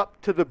live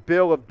up to the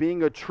bill of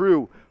being a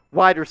true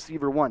wide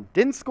receiver one.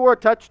 Didn't score a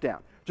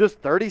touchdown. Just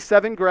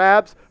 37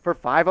 grabs for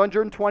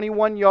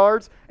 521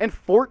 yards and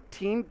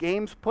 14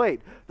 games played.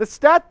 The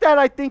stat that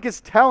I think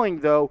is telling,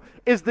 though,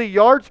 is the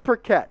yards per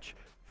catch.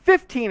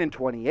 15 in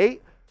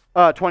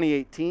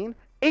 2018,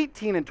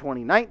 18 in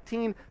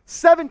 2019,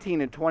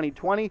 17 in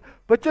 2020,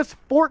 but just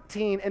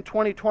 14 in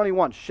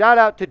 2021. Shout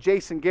out to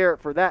Jason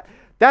Garrett for that.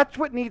 That's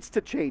what needs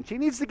to change. He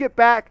needs to get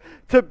back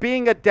to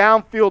being a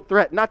downfield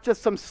threat, not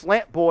just some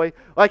slant boy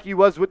like he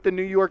was with the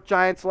New York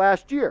Giants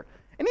last year.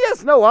 And he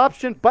has no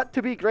option but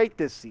to be great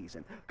this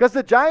season. Because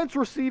the Giants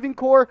receiving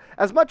core,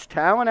 as much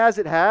talent as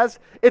it has,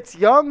 it's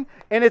young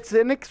and it's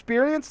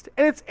inexperienced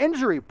and it's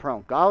injury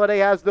prone. Golladay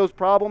has those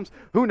problems.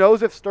 Who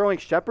knows if Sterling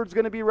Shepard's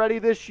going to be ready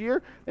this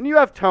year? And you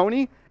have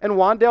Tony and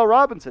Wan'Dale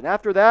Robinson.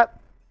 After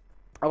that,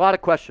 a lot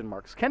of question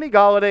marks. Kenny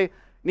Golladay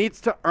needs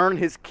to earn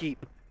his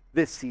keep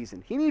this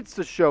season. He needs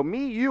to show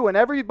me, you, and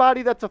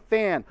everybody that's a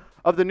fan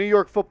of the New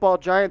York Football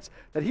Giants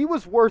that he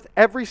was worth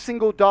every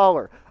single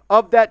dollar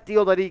of that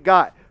deal that he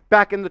got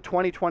back in the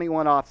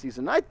 2021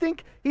 offseason. I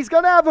think he's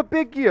going to have a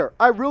big year.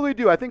 I really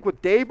do. I think with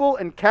Dable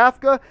and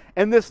Kafka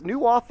and this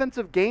new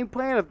offensive game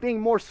plan of being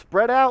more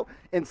spread out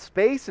in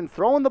space and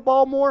throwing the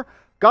ball more,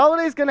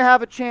 Galladay's going to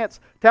have a chance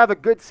to have a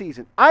good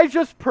season. I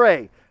just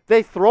pray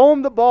they throw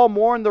him the ball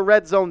more in the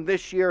red zone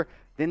this year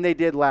than they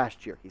did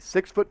last year. He's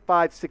 6'5",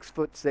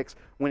 6'6".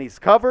 When he's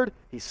covered,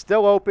 he's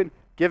still open.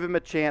 Give him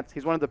a chance.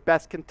 He's one of the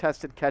best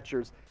contested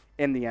catchers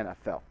in the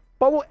NFL.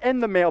 But we'll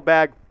end the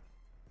mailbag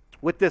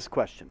with this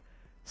question.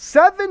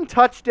 7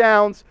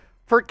 touchdowns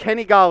for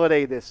Kenny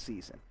Golladay this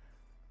season.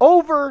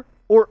 Over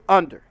or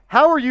under?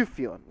 How are you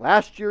feeling?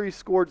 Last year he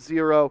scored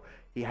 0.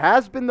 He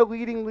has been the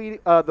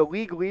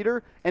league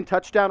leader in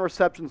touchdown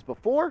receptions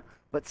before,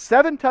 but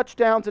 7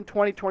 touchdowns in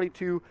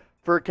 2022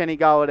 for Kenny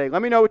Golladay.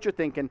 Let me know what you're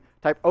thinking.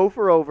 Type O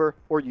for over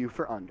or U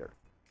for under.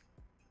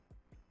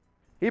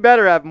 He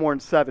better have more than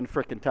 7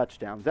 freaking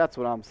touchdowns. That's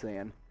what I'm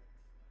saying.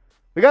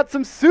 We got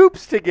some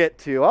soups to get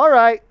to. All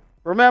right.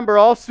 Remember,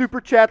 all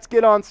super chats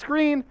get on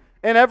screen.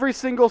 And every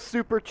single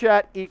super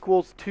chat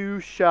equals 2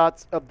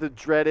 shots of the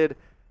dreaded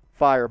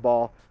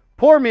Fireball.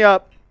 Pour me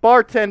up.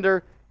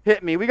 Bartender,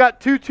 hit me. We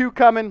got 2-2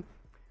 coming.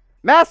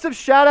 Massive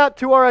shout out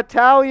to our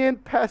Italian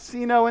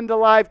Pacino in the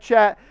live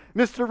chat,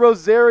 Mr.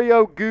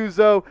 Rosario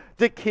Guzzo,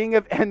 the king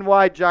of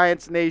NY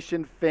Giants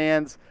Nation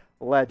fans,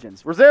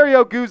 legends.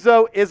 Rosario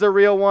Guzzo is a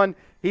real one.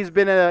 He's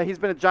been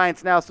a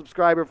Giants Now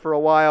subscriber for a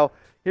while.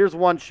 Here's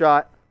one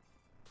shot.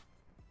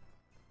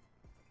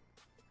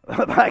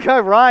 My guy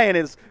Ryan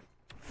is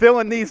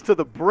filling these to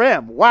the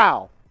brim.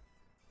 Wow.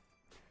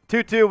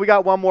 2-2. We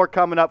got one more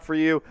coming up for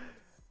you.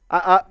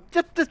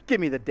 Just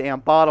give me the damn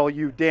bottle,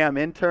 you damn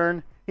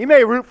intern. He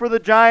may root for the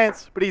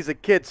Giants, but he's a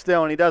kid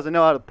still, and he doesn't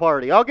know how to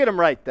party. I'll get him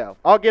right, though.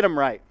 I'll get him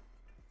right.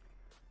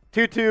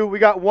 2-2. We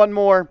got one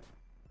more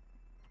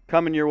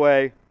coming your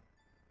way.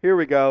 Here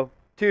we go.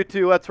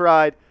 2-2. Let's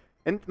ride.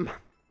 And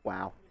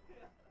wow.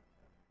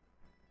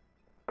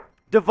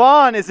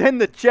 Devon is in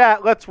the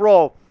chat. Let's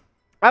roll.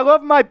 I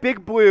love my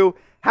Big Blue.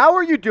 How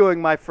are you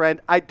doing, my friend?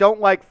 I don't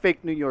like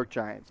fake New York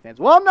Giants fans.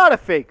 Well, I'm not a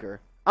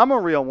faker. I'm a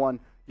real one.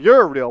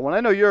 You're a real one.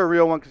 I know you're a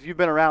real one because you've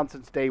been around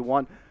since day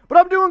one. But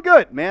I'm doing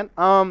good, man.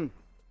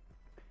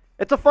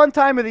 It's a fun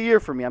time of the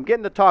year for me. I'm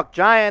getting to talk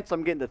Giants.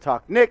 I'm getting to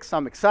talk Knicks.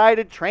 I'm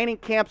excited. Training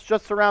camp's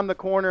just around the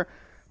corner.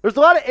 There's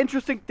a lot of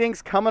interesting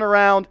things coming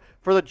around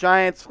for the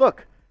Giants.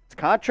 Look, it's a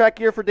contract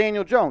year for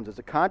Daniel Jones. It's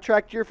a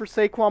contract year for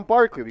Saquon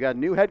Barkley. We got a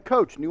new head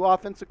coach, new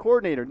offensive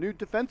coordinator, new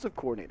defensive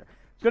coordinator.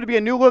 It's going to be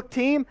a new-look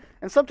team,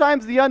 and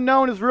sometimes the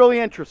unknown is really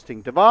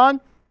interesting. Devon,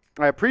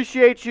 I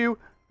appreciate you.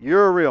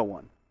 You're a real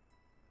one.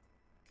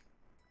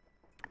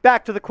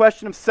 Back to the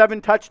question of 7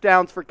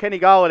 touchdowns for Kenny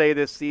Golladay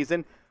this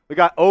season. We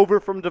got over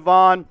from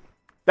Devon.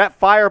 That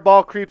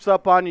Fireball creeps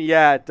up on you.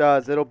 Yeah, it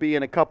does. It'll be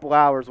in a couple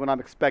hours when I'm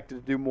expected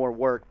to do more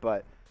work,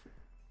 but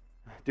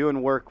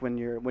Doing work when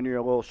you're a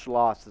little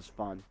schloss is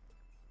fun.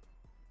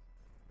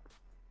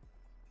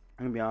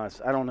 I'm gonna be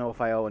honest. I don't know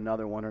if I owe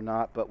another one or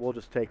not, but we'll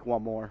just take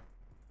one more.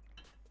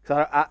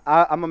 Cause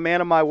I'm a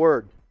man of my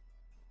word.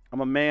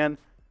 I'm a man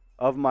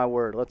of my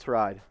word. Let's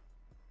ride.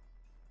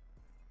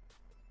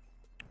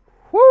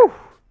 Whew.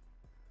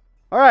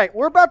 All right,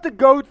 we're about to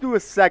go through a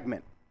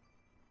segment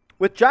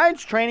with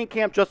Giants training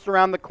camp just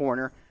around the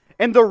corner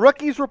and the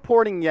rookies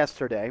reporting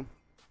yesterday.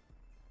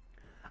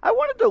 I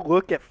wanted to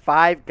look at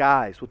 5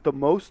 guys with the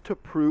most to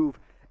prove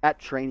at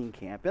training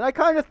camp. And I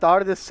kind of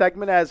thought of this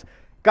segment as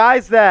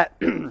guys that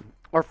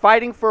are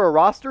fighting for a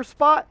roster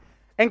spot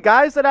and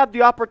guys that have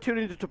the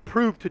opportunity to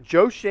prove to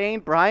Joe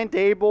Shane, Brian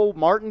Dable,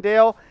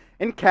 Martindale,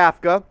 and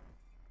Kafka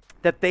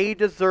that they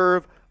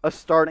deserve a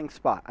starting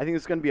spot. I think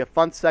it's going to be a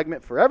fun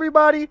segment for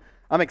everybody.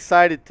 I'm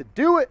excited to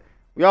do it.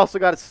 We also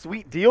got a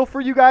sweet deal for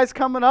you guys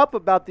coming up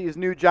about these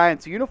new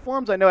Giants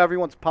uniforms. I know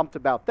everyone's pumped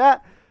about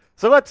that.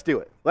 So let's do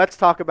it. Let's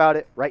talk about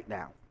it right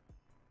now.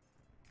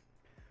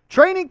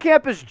 Training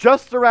camp is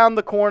just around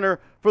the corner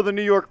for the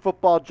New York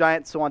Football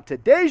Giants. So on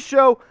today's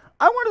show,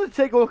 I wanted to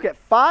take a look at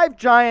 5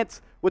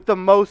 Giants with the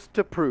most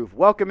to prove.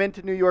 Welcome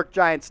into New York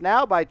Giants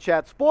Now by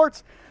Chat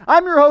Sports.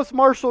 I'm your host,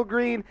 Marshall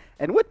Green.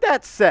 And with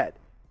that said,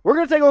 we're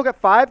going to take a look at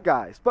 5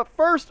 guys. But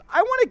first,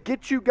 I want to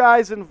get you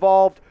guys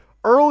involved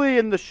early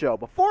in the show.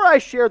 Before I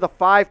share the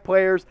 5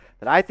 players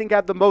that I think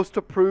have the most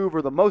to prove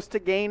or the most to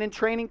gain in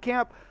training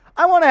camp,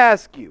 I want to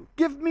ask you,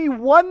 give me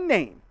one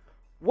name.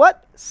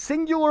 What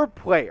singular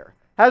player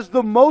has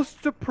the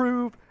most to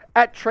prove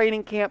at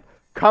training camp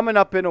coming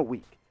up in a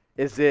week?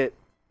 Is it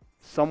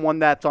someone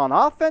that's on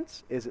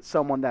offense? Is it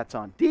someone that's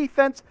on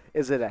defense?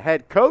 Is it a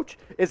head coach?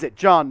 Is it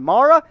John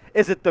Mara?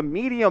 Is it the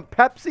medium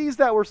Pepsis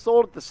that were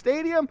sold at the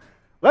stadium?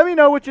 Let me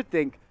know what you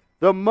think.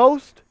 The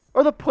most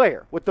or the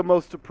player with the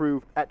most to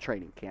prove at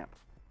training camp.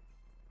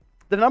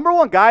 The number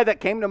one guy that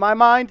came to my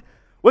mind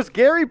was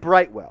Gary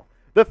Brightwell,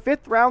 the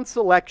 5th round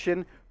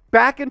selection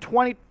back in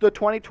the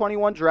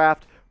 2021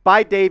 draft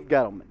by Dave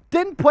Gettleman.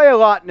 Didn't play a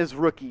lot in his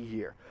rookie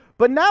year.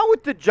 But now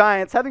with the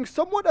Giants having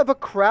somewhat of a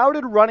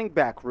crowded running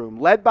back room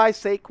led by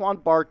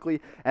Saquon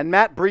Barkley and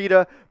Matt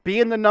Breida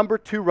being the number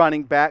 2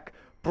 running back,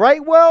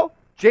 Brightwell,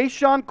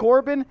 Jashaun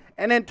Corbin,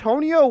 and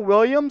Antonio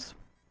Williams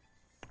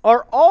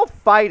are all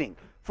fighting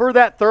for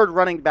that 3rd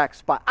running back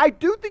spot. I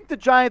do think the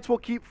Giants will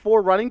keep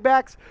 4 running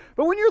backs,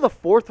 but when you're the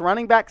 4th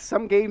running back,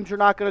 some games you're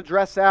not going to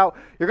dress out.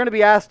 You're going to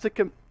be asked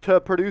to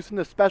produce in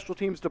the special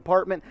teams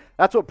department.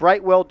 That's what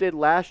Brightwell did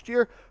last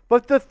year.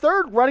 But the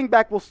 3rd running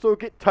back will still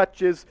get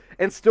touches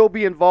and still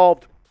be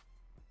involved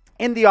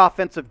in the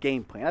offensive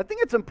game plan. I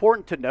think it's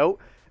important to note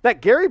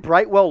that Gary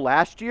Brightwell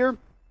last year,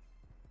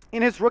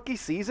 in his rookie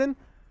season,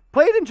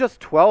 played in just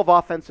 12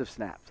 offensive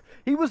snaps.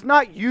 He was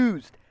not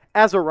used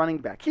as a running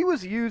back. He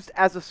was used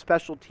as a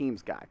special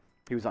teams guy.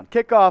 He was on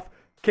kickoff,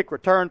 kick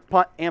return,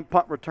 punt, and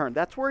punt return.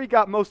 That's where he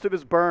got most of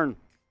his burn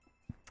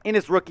in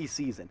his rookie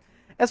season.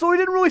 And so he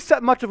didn't really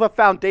set much of a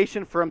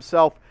foundation for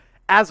himself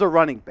as a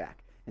running back.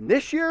 And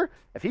this year,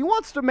 if he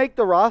wants to make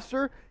the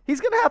roster,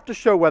 he's going to have to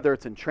show whether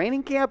it's in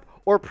training camp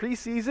or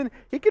preseason,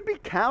 he could be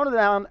counted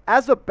on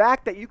as a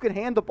back that you can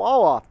hand the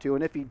ball off to.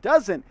 And if he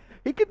doesn't,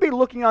 he could be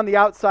looking on the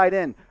outside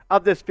end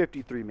of this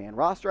 53-man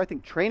roster. I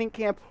think training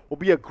camp will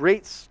be a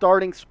great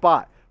starting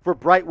spot for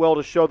Brightwell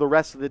to show the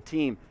rest of the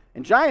team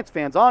and Giants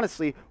fans,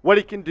 honestly, what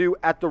he can do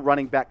at the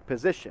running back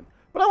position.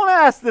 But I want to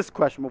ask this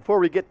question before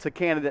we get to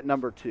candidate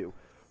number 2.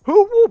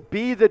 Who will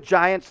be the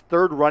Giants'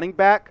 3rd running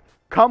back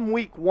come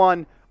week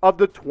 1 of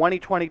the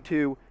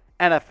 2022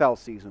 NFL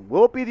season?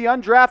 Will it be the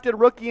undrafted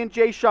rookie in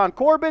Jashaun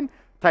Corbin?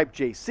 Type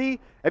JC.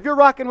 If you're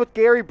rocking with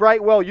Gary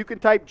Brightwell, you can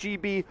type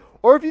GB.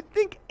 Or if you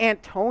think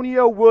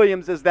Antonio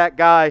Williams is that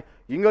guy,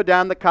 you can go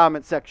down the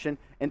comment section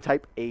and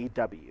type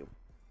AW.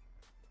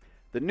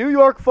 The New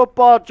York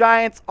Football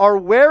Giants are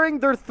wearing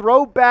their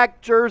throwback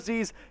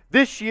jerseys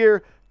this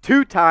year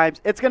 2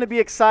 times. It's going to be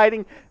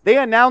exciting. They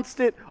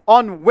announced it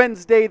on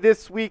Wednesday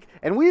this week,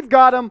 and we've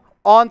got them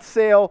on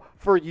sale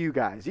for you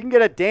guys. You can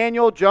get a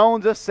Daniel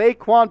Jones, a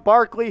Saquon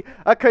Barkley,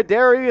 a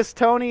Kadarius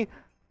Toney,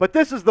 but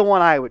this is the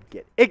one I would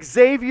get.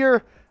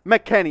 Xavier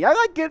McKinney. I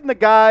like getting the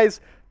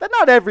guys that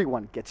not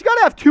everyone gets. You got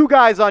to have 2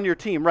 guys on your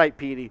team, right,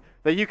 Petey,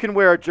 that you can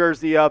wear a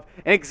jersey of.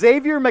 And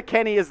Xavier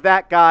McKinney is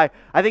that guy.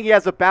 I think he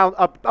has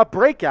a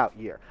breakout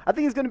year. I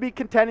think he's going to be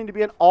contending to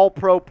be an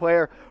all-pro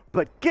player.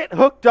 But get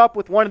hooked up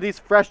with one of these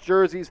fresh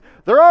jerseys.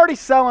 They're already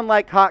selling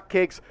like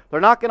hotcakes. They're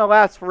not going to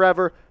last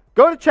forever.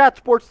 Go to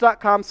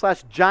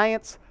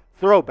chatsports.com/Giants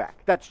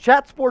Throwback. That's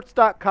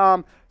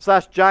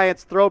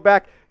chatsports.com/Giants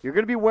Throwback. You're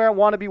going to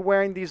want to be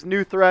wearing these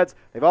new threads.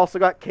 They've also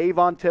got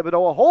Kayvon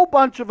Thibodeau, a whole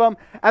bunch of them,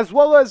 as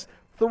well as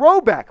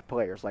throwback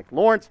players like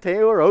Lawrence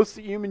Taylor,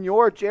 Osi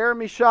Umenyiora,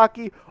 Jeremy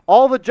Shockey.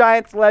 All the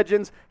Giants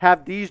legends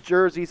have these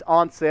jerseys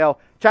on sale.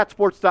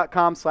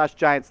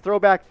 Chatsports.com/Giants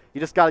Throwback. You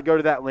just got to go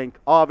to that link.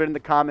 All of it in the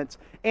comments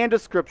and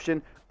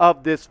description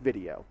of this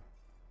video.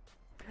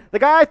 The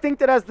guy I think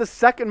that has the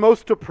second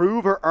most to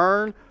prove or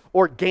earn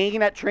or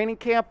gain at training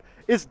camp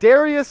is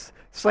Darius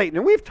Slayton.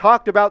 And we've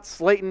talked about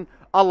Slayton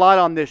a lot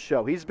on this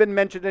show. He's been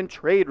mentioned in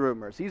trade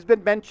rumors. He's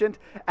been mentioned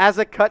as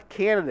a cut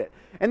candidate.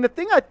 And the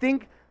thing I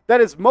think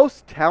that is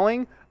most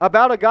telling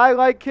about a guy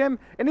like him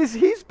and is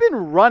he's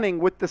been running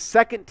with the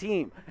second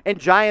team in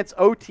Giants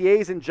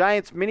OTAs and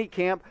Giants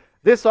minicamp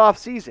this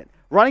offseason,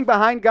 running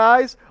behind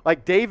guys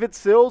like David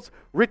Sills,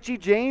 Richie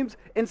James,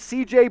 and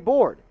C.J.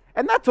 Board.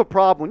 And that's a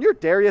problem. When you're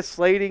Darius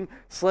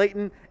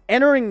Slayton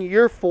entering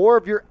year 4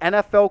 of your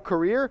NFL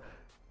career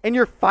and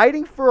you're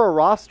fighting for a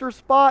roster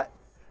spot,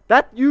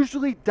 that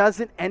usually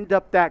doesn't end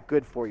up that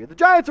good for you. The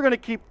Giants are going to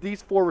keep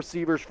these 4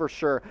 receivers for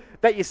sure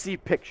that you see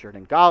pictured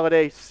in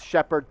Galladay,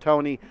 Shepard,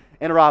 Toney,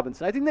 and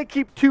Robinson. I think they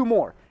keep 2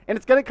 more. And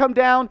it's going to come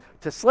down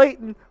to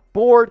Slayton,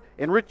 Board,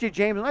 and Richie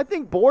James. And I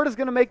think Board is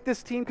going to make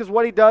this team because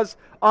what he does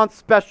on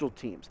special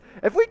teams.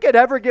 If we could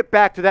ever get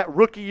back to that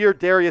rookie year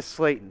Darius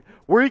Slayton,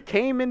 where he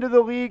came into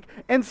the league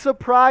and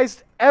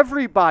surprised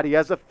everybody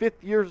as a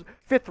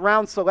fifth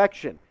round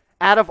selection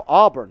out of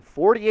Auburn,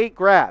 48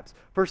 grabs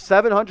for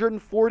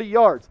 740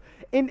 yards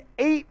and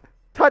 8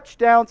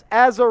 touchdowns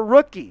as a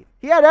rookie.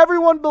 He had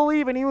everyone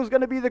believing he was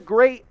going to be the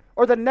great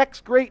or the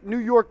next great New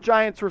York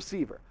Giants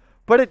receiver.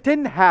 But it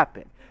didn't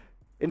happen.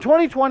 In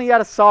 2020, he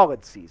had a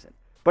solid season.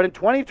 But in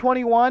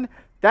 2021,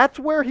 that's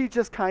where he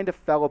just kind of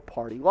fell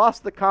apart. He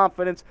lost the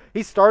confidence.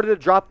 He started to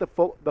drop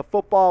the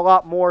football a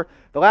lot more.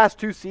 The last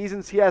 2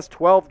 seasons, he has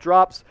 12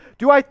 drops.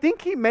 Do I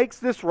think he makes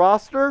this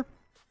roster?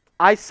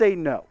 I say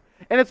no.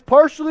 And it's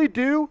partially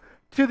due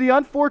to the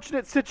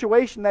unfortunate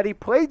situation that he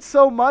played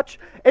so much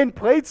and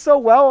played so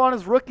well on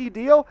his rookie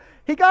deal.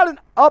 He got an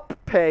up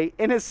pay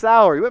in his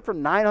salary. He went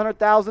from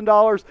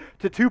 $900,000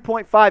 to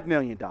 $2.5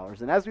 million.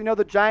 And as we know,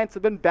 the Giants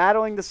have been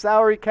battling the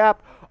salary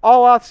cap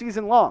all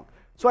offseason long.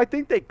 So I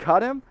think they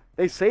cut him.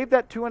 They save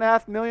that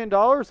 $2.5 million,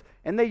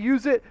 and they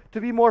use it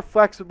to be more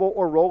flexible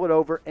or roll it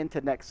over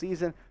into next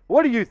season.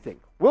 What do you think?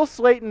 Will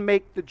Slayton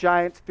make the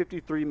Giants'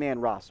 53-man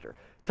roster?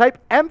 Type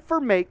M for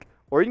make,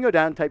 or you can go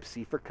down and type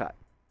C for cut.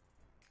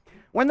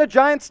 When the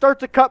Giants start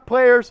to cut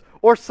players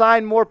or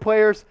sign more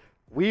players,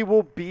 we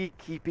will be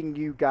keeping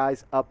you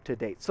guys up to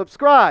date.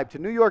 Subscribe to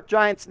New York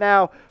Giants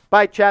Now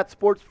by Chat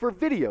Sports for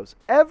videos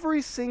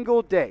every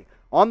single day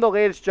on the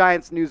latest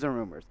Giants news and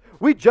rumors.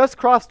 We just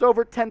crossed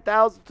over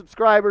 10,000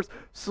 subscribers.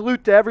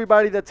 Salute to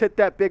everybody that's hit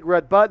that big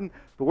red button.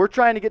 But we're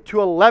trying to get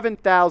to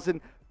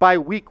 11,000 by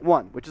week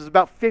 1, which is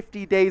about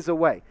 50 days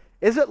away.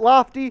 Is it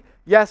lofty?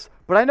 Yes,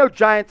 but I know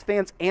Giants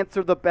fans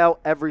answer the bell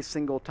every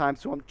single time.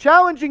 So I'm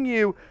challenging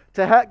you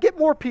to get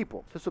more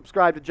people to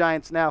subscribe to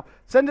Giants Now.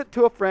 Send it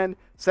to a friend.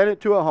 Send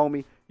it to a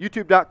homie.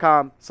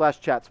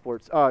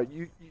 YouTube.com/chatsports.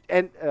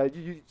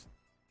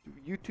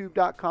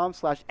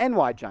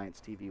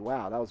 YouTube.com/NYGiantsTV.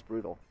 Wow, that was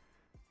brutal.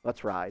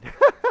 Let's ride.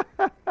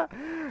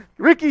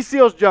 Ricky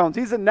Seals-Jones.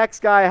 He's the next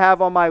guy I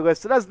have on my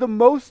list that has the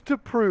most to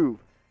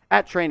prove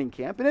at training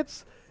camp. And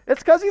it's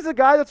because he's a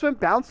guy that's been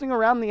bouncing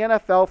around the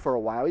NFL for a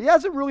while. He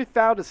hasn't really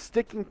found a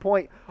sticking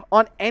point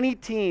on any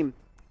team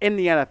in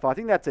the NFL. I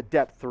think that's a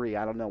depth 3.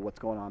 I don't know what's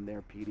going on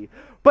there, Petey.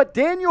 But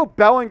Daniel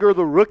Bellinger,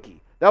 the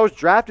rookie that was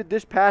drafted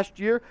this past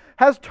year,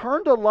 has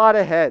turned a lot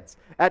of heads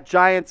at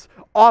Giants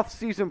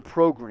offseason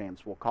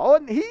programs, we'll call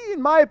it. And he,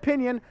 in my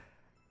opinion,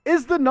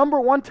 is the number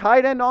 1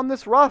 tight end on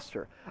this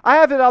roster. I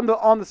have it on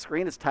the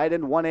screen as tight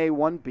end 1A,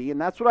 1B,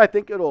 and that's what I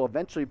think it'll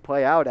eventually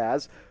play out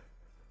as.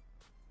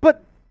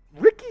 But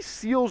Ricky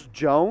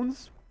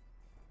Seals-Jones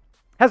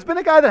has been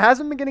a guy that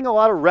hasn't been getting a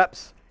lot of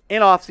reps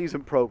in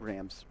offseason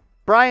programs.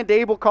 Brian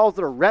Dable calls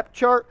it a rep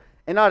chart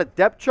and not a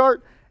depth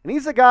chart, and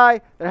he's a guy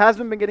that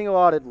hasn't been getting a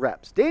lot of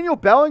reps. Daniel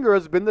Bellinger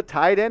has been the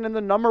tight end in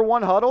the number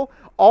 1 huddle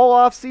all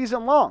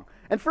offseason long.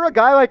 And for a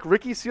guy like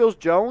Ricky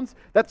Seals-Jones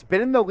that's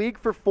been in the league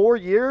for 4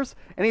 years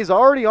and he's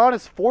already on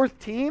his 4th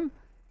team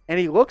and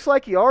he looks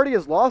like he already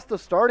has lost the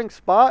starting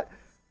spot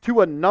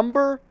to a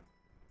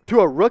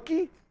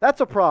rookie,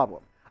 that's a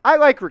problem. I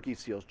like Ricky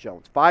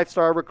Seals-Jones,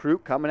 5-star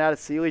recruit coming out of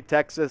Sealy,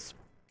 Texas,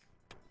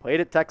 played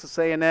at Texas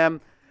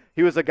A&M.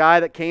 He was a guy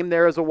that came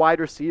there as a wide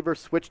receiver,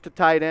 switched to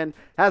tight end,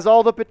 has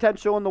all the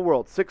potential in the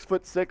world.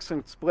 6'6"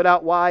 and split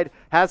out wide,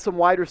 has some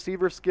wide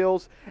receiver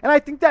skills. And I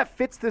think that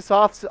fits this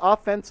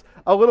offense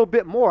a little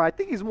bit more. I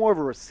think he's more of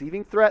a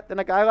receiving threat than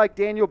a guy like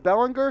Daniel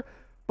Bellinger.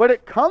 But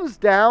it comes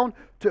down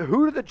to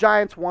who do the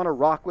Giants want to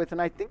rock with.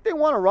 And I think they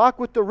want to rock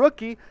with the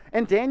rookie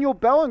and Daniel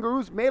Bellinger,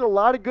 who's made a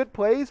lot of good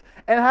plays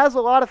and has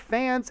a lot of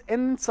fans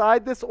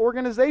inside this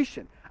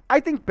organization. I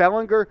think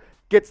Bellinger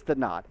gets the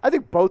nod. I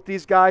think both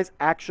these guys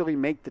actually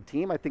make the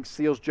team. I think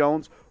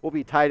Seals-Jones will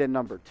be tight end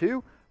number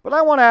 2. But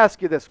I want to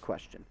ask you this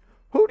question.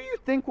 Who do you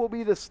think will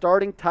be the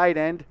starting tight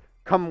end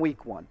come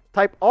week 1?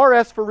 Type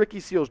RS for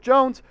Ricky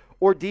Seals-Jones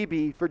or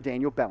DB for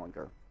Daniel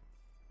Bellinger.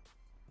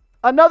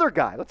 Another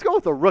guy. Let's go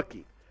with a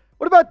rookie.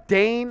 What about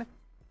Dane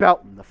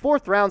Belton, the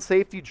 4th-round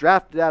safety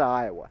drafted out of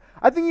Iowa?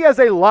 I think he has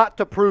a lot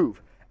to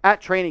prove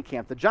at training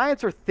camp. The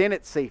Giants are thin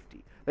at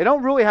safety. They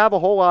don't really have a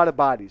whole lot of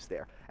bodies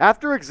there.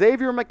 After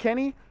Xavier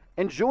McKinney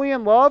and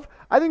Julian Love,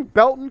 I think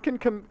Belton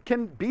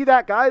can be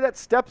that guy that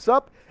steps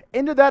up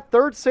into that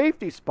 3rd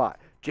safety spot.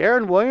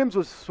 Jaron Williams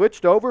was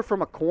switched over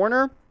from a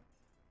corner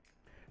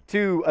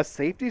to a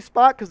safety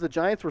spot because the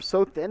Giants were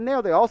so thin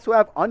there. They also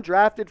have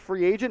undrafted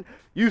free agent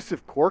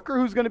Yusuf Corker,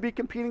 who's going to be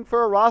competing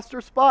for a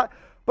roster spot.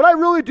 But I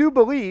really do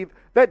believe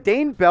that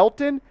Dane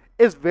Belton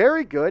is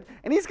very good,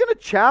 and he's going to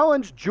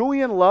challenge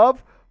Julian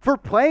Love for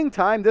playing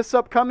time this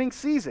upcoming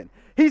season.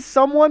 He's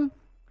someone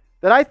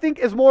that I think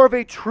is more of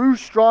a true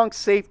strong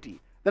safety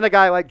than a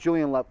guy like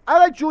Julian Love. I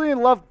like Julian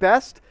Love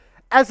best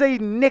as a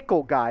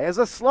nickel guy, as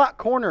a slot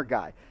corner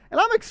guy. And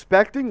I'm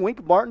expecting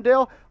Wink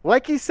Martindale,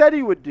 like he said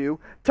he would do,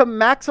 to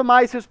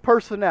maximize his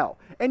personnel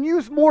and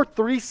use more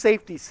 3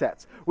 safety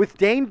sets with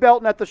Dane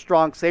Belton at the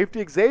strong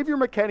safety, Xavier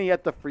McKinney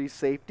at the free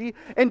safety,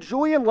 and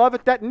Julian Love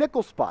at that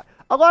nickel spot.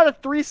 A lot of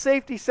 3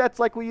 safety sets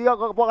like we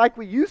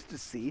used to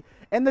see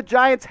in the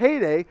Giants'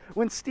 heyday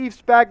when Steve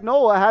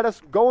Spagnuolo had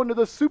us going to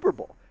the Super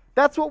Bowl.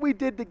 That's what we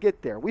did to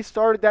get there. We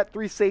started that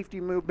 3 safety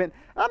movement.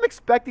 I'm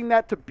expecting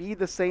that to be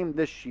the same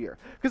this year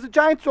because the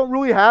Giants don't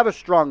really have a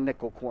strong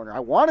nickel corner. I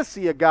want to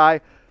see a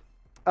guy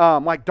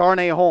like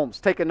Darnay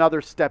Holmes take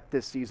another step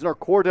this season, or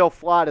Cordell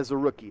Flott as a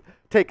rookie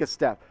take a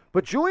step.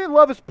 But Julian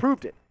Love has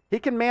proved it. He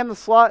can man the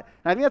slot,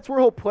 and I think that's where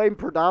he'll play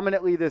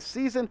predominantly this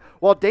season,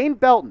 while Dane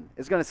Belton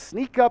is going to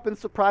sneak up and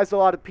surprise a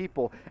lot of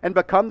people and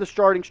become the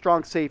starting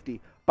strong safety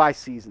by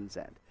season's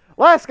end.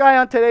 Last guy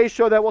on today's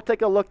show that we'll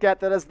take a look at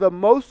that has the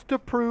most to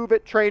prove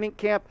at training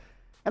camp,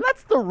 and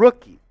that's the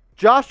rookie,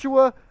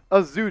 Joshua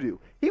Ezeudu.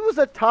 He was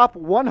a top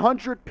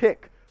 100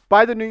 pick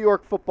by the New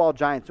York Football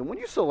Giants, and when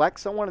you select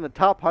someone in the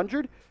top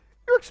 100,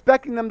 you're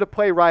expecting them to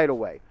play right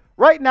away.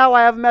 Right now,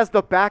 I have him as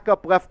the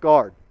backup left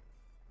guard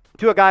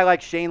to a guy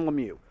like Shane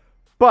Lemieux.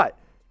 But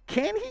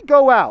can he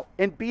go out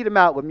and beat him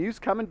out? Lemieux's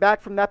coming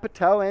back from that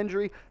patella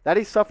injury that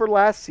he suffered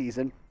last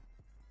season.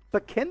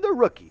 But can the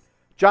rookie,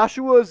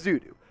 Joshua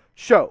Ezeudu,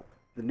 show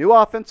the new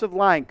offensive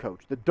line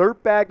coach the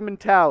dirtbag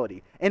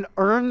mentality and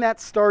earn that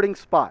starting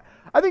spot?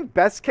 I think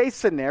best case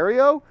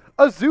scenario,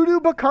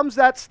 Ezeudu becomes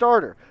that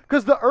starter.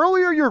 Because the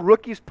earlier your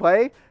rookies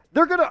play,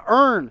 they're going to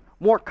earn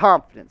more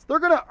confidence. They're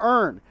going to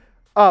earn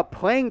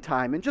playing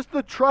time and just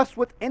the trust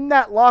within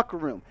that locker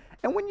room.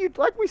 And when you,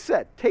 like we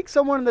said, take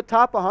someone in the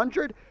top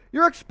 100,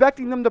 you're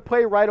expecting them to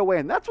play right away.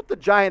 And that's what the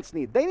Giants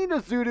need. They need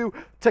Ezeudu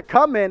to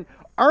come in,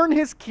 earn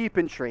his keep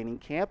in training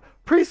camp,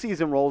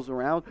 preseason rolls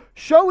around,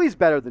 show he's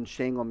better than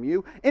Shane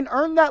Lemieux, and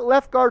earn that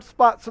left guard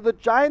spot so the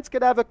Giants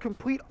could have a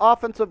complete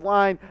offensive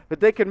line that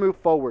they can move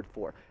forward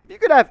for. If you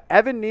could have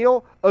Evan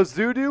Neal,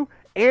 Ezeudu,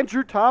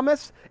 Andrew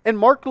Thomas, and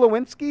Mark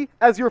Lewinsky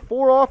as your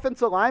 4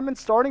 offensive linemen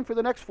starting for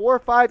the next 4 or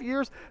 5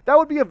 years, that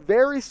would be a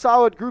very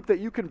solid group that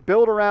you can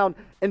build around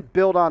and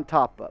build on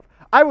top of.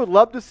 I would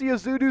love to see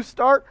Ezeudu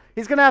start.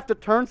 He's going to have to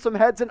turn some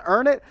heads and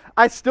earn it.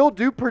 I still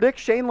do predict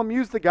Shane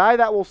Lemieux's the guy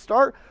that will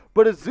start,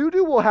 but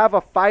Ezeudu will have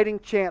a fighting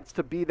chance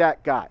to be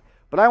that guy.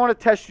 But I want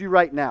to test you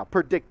right now.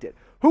 Predict it.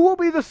 Who will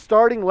be the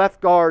starting left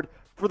guard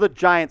for the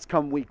Giants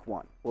come week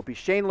 1? Will it be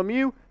Shane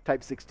Lemieux,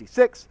 type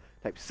 66,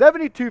 type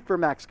 72 for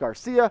Max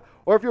Garcia,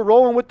 or if you're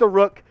rolling with the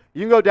Rook,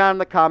 you can go down in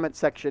the comment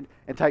section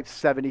and type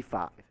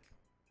 75.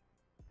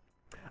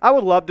 I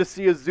would love to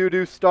see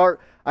Ezeudu start.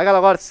 I got a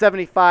lot of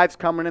 75s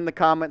coming in the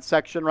comment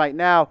section right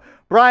now.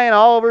 Brian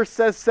Oliver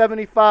says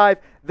 75.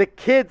 The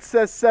Kid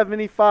says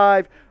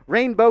 75.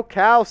 Rainbow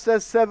Cow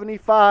says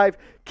 75.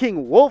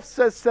 King Wolf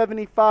says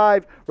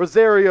 75.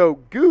 Rosario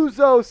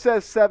Guzzo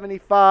says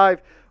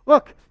 75.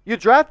 Look, you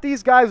draft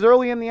these guys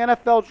early in the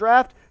NFL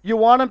draft, you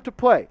want them to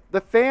play.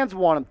 The fans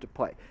want them to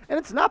play. And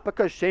it's not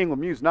because Shane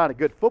Lemieux's not a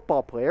good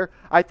football player.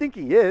 I think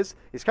he is.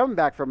 He's coming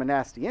back from a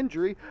nasty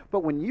injury.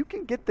 But when you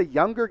can get the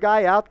younger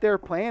guy out there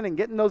playing and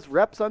getting those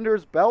reps under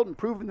his belt and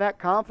proving that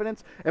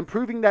confidence and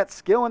proving that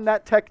skill and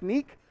that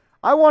technique,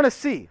 I want to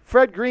see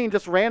Fred Green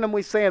just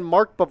randomly saying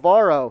Mark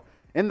Bavaro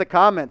in the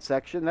comment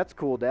section. That's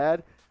cool,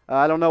 Dad.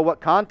 I don't know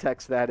what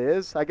context that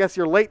is. I guess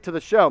you're late to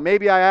the show.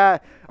 Maybe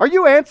are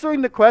you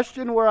answering the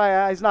question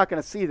where he's not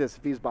going to see this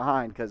if he's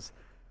behind, because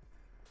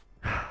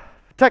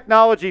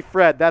Technology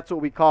Fred, that's what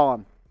we call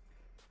him.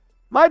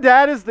 My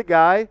dad is the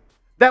guy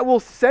that will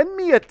send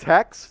me a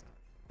text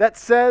that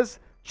says,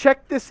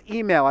 check this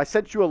email. I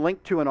sent you a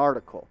link to an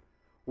article.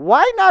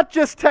 Why not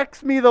just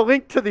text me the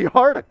link to the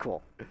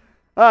article?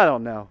 I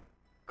don't know.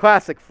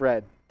 Classic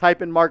Fred.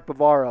 Type in Mark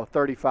Bavaro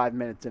 35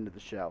 minutes into the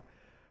show.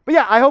 But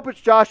yeah, I hope it's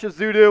Josh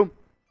Ezeudu.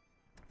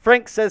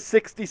 Frank says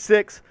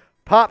 66.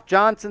 Pop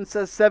Johnson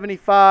says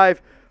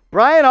 75.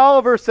 Brian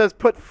Oliver says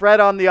put Fred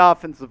on the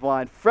offensive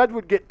line. Fred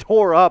would get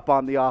tore up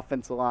on the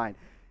offensive line.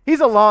 He's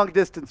a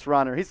long-distance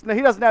runner. He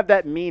doesn't have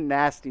that mean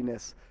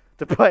nastiness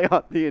to play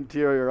on the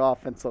interior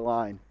offensive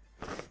line.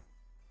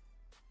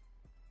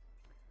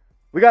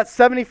 We got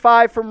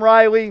 75 from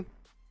Riley.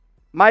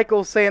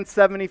 Michael saying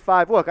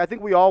 75. Look, I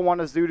think we all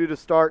want Ezeudu to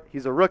start.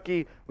 He's a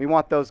rookie. We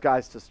want those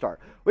guys to start.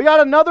 We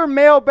got another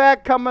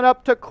mailbag coming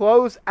up to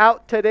close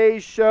out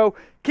today's show.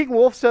 King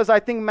Wolf says, I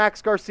think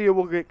Max Garcia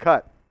will get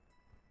cut.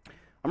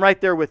 I'm right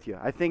there with you.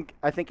 I think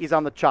he's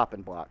on the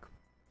chopping block.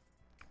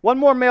 One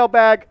more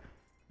mailbag.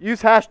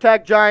 Use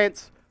hashtag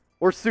Giants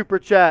or Super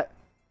Chat.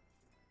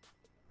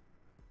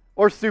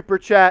 We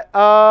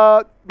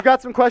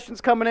got some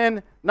questions coming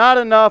in. Not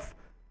enough.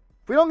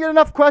 If we don't get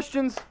enough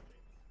questions,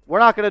 we're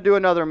not going to do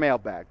another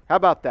mailbag. How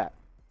about that?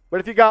 But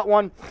if you got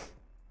one,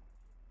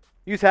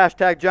 use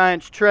hashtag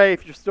Giants Trey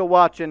if you're still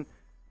watching.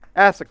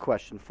 Ask a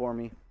question for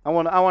me. I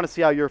want to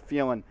see how you're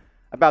feeling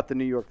about the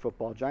New York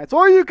Football Giants.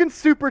 Or you can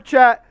super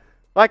chat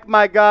like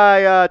my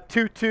guy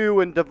Tutu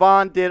and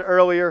Devon did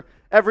earlier.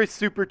 Every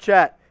super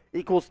chat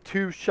equals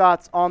 2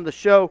 shots on the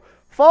show.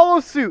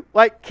 Follow suit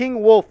like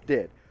King Wolf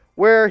did,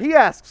 where he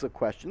asks a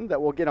question that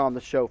we'll get on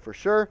the show for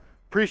sure.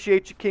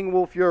 Appreciate you, King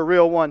Wolf. You're a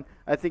real one.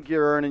 I think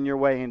you're earning your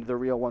way into the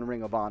Real One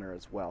Ring of Honor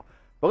as well.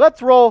 But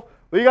let's roll.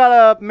 We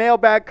got a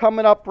mailbag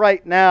coming up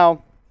right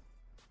now.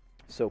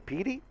 So,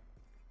 Petey,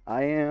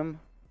 I am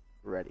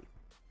ready.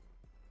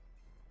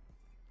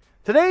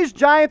 Today's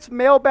Giants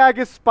mailbag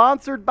is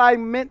sponsored by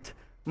Mint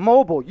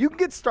Mobile. You can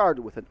get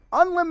started with an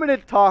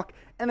unlimited talk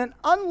and an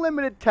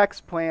unlimited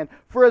text plan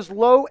for as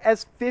low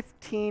as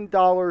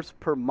 $15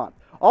 per month.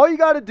 All you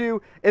got to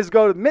do is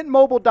go to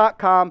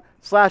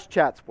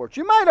mintmobile.com/chatsports.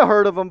 You might have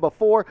heard of them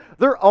before.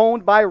 They're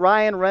owned by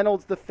Ryan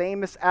Reynolds, the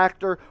famous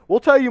actor.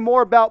 We'll tell you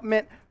more about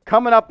Mint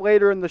coming up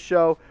later in the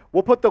show.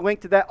 We'll put the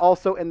link to that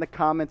also in the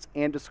comments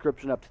and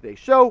description of today's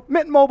show.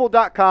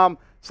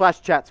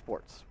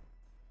 mintmobile.com/chatsports.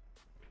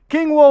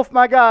 King Wolf,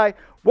 my guy,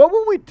 what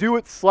will we do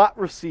at slot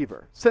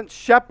receiver since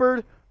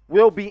Shepard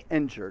will be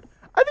injured?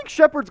 I think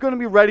Shepard's going to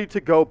be ready to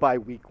go by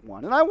week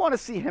 1, and I want to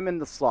see him in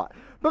the slot.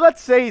 But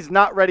let's say he's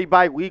not ready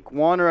by week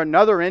 1 or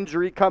another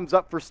injury comes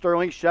up for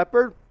Sterling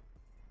Shepard.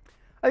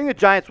 I think the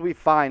Giants will be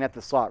fine at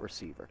the slot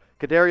receiver.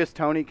 Kadarius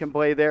Toney can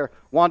play there.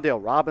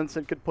 Wan'Dale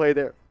Robinson could play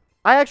there.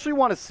 I actually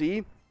want to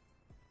see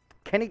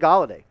Kenny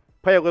Golladay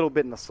play a little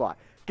bit in the slot.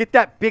 Get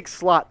that big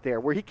slot there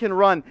where he can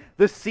run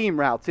the seam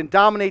routes and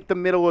dominate the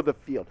middle of the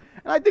field.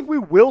 And I think we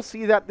will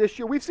see that this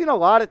year. We've seen a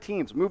lot of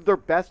teams move their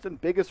best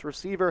and biggest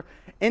receiver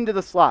into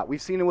the slot.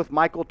 We've seen it with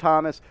Michael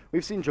Thomas.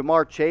 We've seen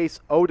Jamar Chase,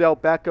 Odell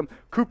Beckham.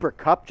 Cooper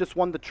Kupp just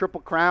won the Triple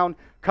Crown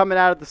coming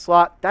out of the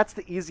slot. That's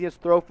the easiest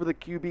throw for the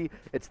QB.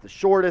 It's the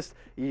shortest.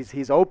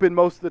 He's open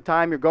most of the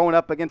time. You're going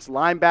up against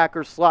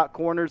linebackers, slot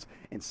corners,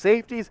 and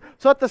safeties.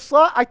 So at the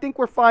slot, I think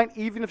we're fine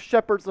even if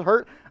Shepard's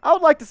hurt. I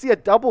would like to see a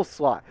double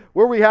slot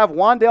where we have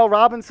Wan'Dale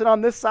Robinson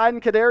on this side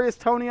and Kadarius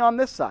Toney on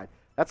this side.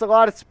 That's a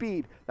lot of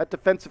speed that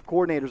defensive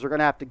coordinators are going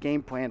to have to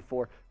game plan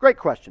for. Great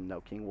question,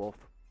 though, King Wolf.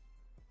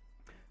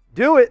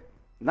 Do it,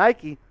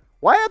 Nike.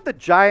 Why have the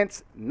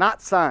Giants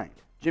not signed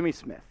Jimmy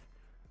Smith?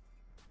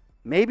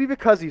 Maybe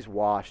because he's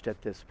washed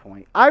at this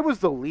point. I was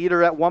the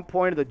leader at one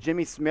point of the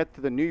Jimmy Smith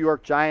to the New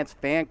York Giants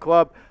fan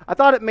club. I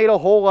thought it made a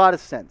whole lot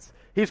of sense.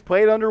 He's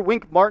played under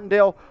Wink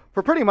Martindale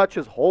for pretty much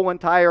his whole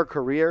entire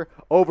career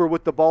over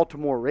with the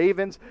Baltimore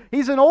Ravens.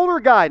 He's an older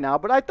guy now,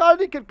 but I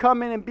thought he could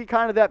come in and be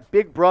kind of that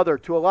big brother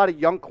to a lot of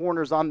young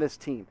corners on this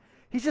team.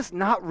 He's just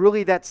not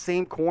really that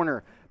same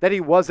corner that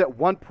he was at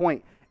one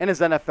point in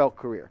his NFL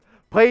career.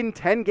 Played in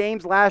 10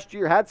 games last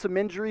year, had some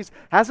injuries,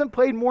 hasn't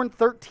played more than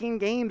 13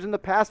 games in the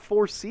past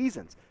 4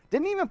 seasons.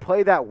 Didn't even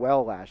play that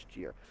well last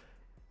year.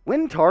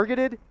 When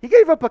targeted, he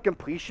gave up a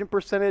completion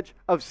percentage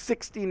of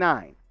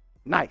 69.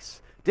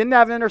 Nice. Didn't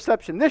have an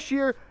interception this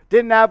year,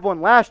 didn't have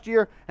one last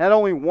year, and had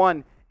only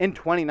one in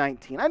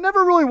 2019. I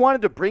never really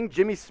wanted to bring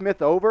Jimmy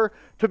Smith over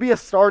to be a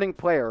starting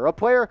player, a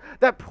player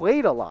that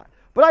played a lot.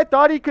 But I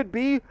thought he could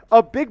be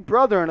a big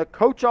brother and a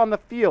coach on the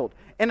field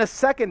in a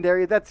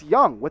secondary that's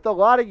young with a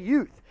lot of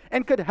youth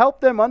and could help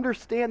them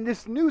understand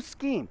this new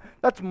scheme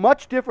that's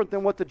much different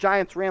than what the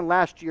Giants ran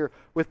last year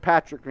with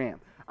Patrick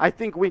Graham. I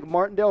think Wink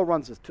Martindale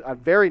runs a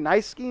very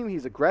nice scheme.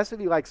 He's aggressive.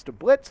 He likes to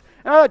blitz.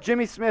 And I thought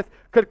Jimmy Smith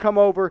could come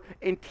over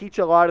and teach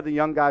a lot of the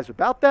young guys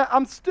about that.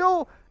 I'm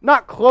still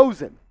not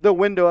closing the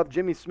window of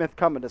Jimmy Smith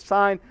coming to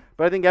sign,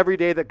 but I think every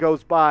day that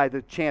goes by,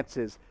 the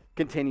chances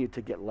continue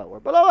to get lower.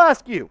 But I'll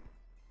ask you,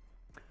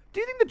 do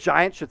you think the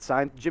Giants should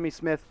sign Jimmy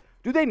Smith?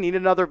 Do they need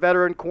another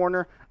veteran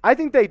corner? I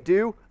think they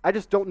do. I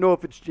just don't know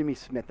if it's Jimmy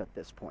Smith at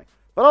this point.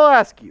 But I'll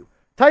ask you,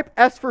 type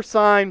S for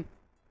sign,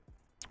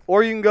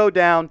 or you can go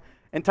down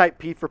and type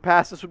P for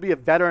pass. This would be a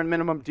veteran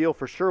minimum deal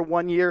for sure.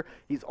 1 year.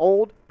 He's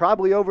old,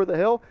 probably over the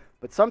hill,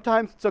 but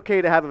sometimes it's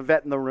okay to have a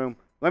vet in the room.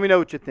 Let me know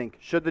what you think.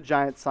 Should the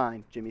Giants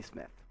sign Jimmy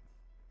Smith?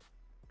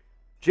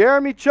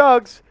 Jeremy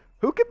Chuggs,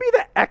 who could be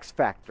the X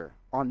factor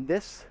on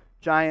this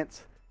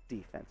Giants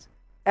defense?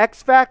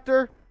 X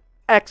factor,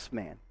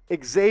 X-Man.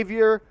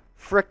 Xavier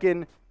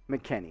frickin'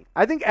 McKinney.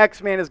 I think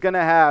X-Man is going to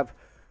have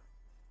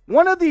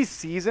one of these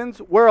seasons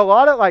where a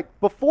lot of,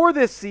 before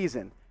this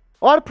season,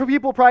 a lot of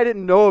people probably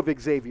didn't know of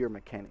Xavier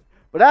McKinney.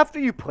 But after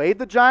you played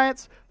the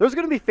Giants, there's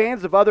going to be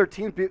fans of other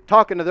teams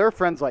talking to their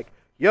friends like,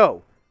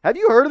 yo, have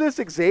you heard of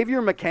this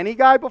Xavier McKinney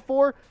guy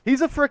before?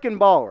 He's a frickin'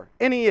 baller,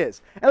 and he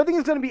is. And I think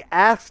he's going to be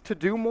asked to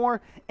do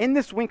more in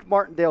this Wink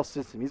Martindale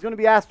system. He's going to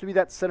be asked to be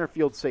that center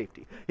field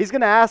safety. He's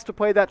going to ask to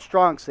play that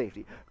strong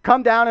safety.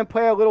 Come down and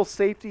play a little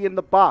safety in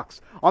the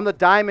box on the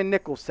dime and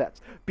nickel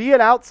sets. Be an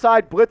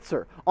outside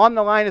blitzer on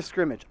the line of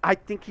scrimmage. I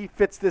think he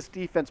fits this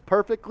defense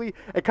perfectly.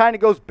 It kind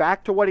of goes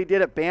back to what he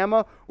did at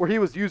Bama, where he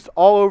was used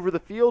all over the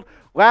field.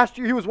 Last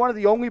year, he was one of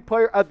the only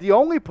player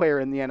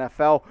in the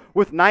NFL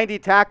with 90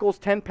 tackles,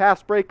 10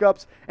 pass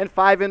breakups, and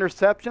 5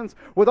 interceptions.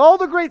 With all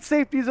the great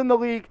safeties in the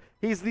league,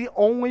 He's the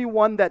only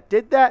one that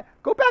did that.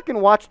 Go back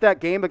and watch that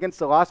game against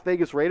the Las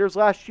Vegas Raiders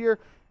last year,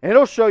 and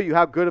it'll show you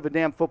how good of a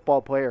damn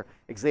football player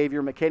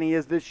Xavier McKinney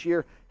is this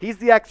year. He's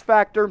the X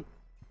factor.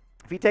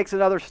 If he takes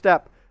another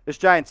step, this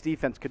Giants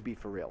defense could be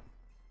for real.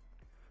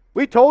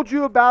 We told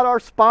you about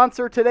our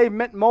sponsor today,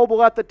 Mint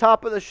Mobile, at the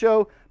top of the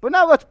show, but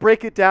now let's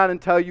break it down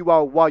and tell you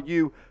why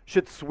you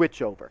should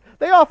switch over.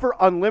 They offer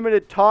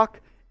unlimited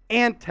talk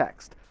and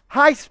text,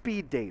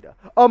 high-speed data,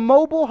 a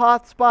mobile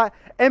hotspot,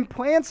 and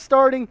plans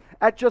starting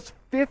at just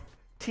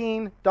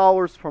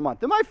 $15 per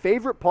month. And my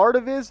favorite part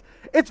of it is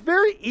it's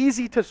very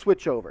easy to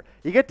switch over.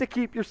 You get to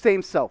keep your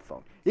same cell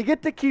phone. You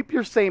get to keep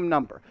your same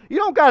number. You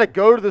don't got to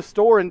go to the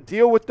store and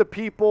deal with the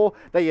people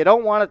that you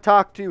don't want to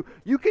talk to.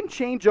 You can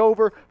change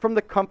over from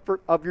the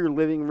comfort of your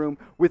living room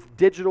with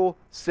digital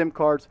SIM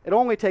cards. It'll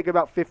only take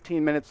about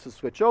 15 minutes to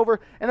switch over,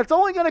 and it's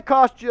only going to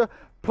cost you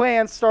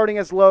plans starting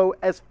as low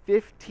as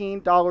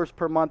 $15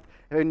 per month,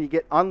 and you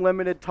get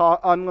unlimited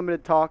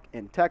talk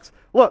and text.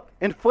 Look,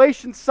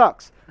 inflation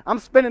sucks. I'm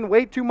spending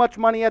way too much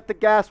money at the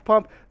gas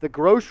pump, the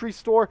grocery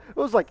store. It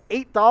was like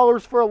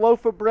 $8 for a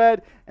loaf of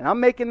bread, and I'm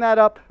making that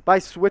up by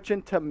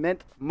switching to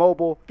Mint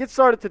Mobile. Get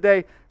started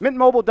today.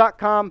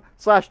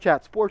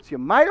 mintmobile.com/chatsports. You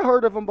might have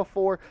heard of them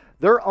before.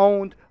 They're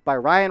owned by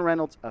Ryan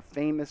Reynolds, a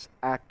famous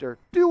actor.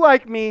 Do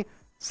like me.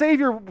 Save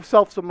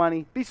yourself some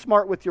money. Be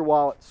smart with your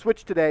wallet.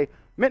 Switch today.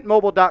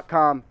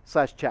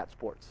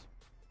 mintmobile.com/chatsports.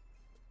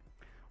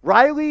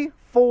 Riley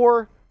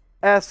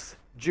 4S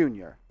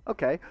Jr.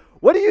 Okay.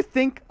 What do you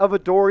think of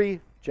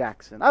Adoree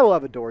Jackson? I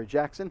love Adoree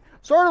Jackson.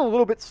 Started a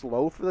little bit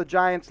slow for the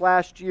Giants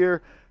last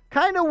year.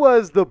 Kind of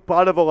was the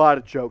butt of a lot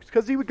of jokes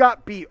because he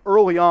got beat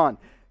early on.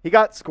 He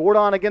got scored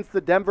on against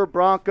the Denver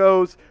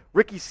Broncos.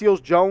 Ricky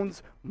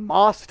Seals-Jones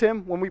mossed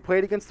him when we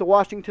played against the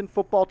Washington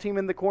football team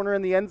in the corner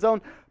in the end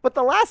zone. But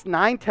the last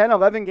 9, 10,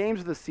 11 games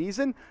of the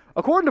season,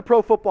 according to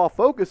Pro Football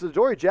Focus,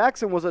 Adoree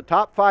Jackson was a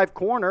top 5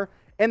 corner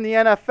in the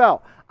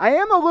NFL. I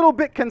am a little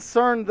bit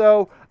concerned,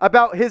 though,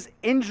 about his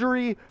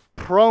injury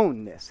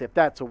proneness, if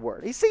that's a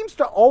word. He seems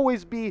to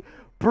always be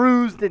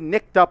bruised and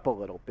nicked up a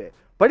little bit.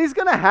 But he's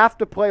going to have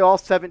to play all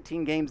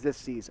 17 games this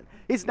season.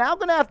 He's now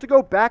going to have to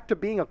go back to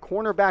being a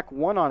cornerback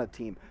 1 on a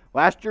team.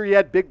 Last year he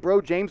had big bro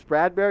James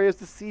Bradbury as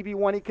the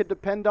CB1 he could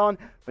depend on,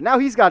 but now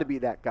he's got to be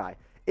that guy.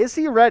 Is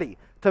he ready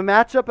to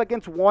match up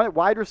against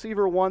wide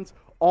receiver 1s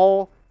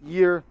all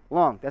year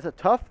long? That's a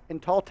tough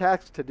and tall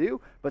task to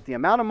do, but the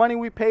amount of money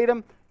we paid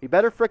him, he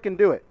better frickin'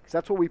 do it, because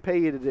that's what we pay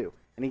you to do.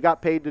 And he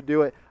got paid to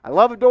do it. I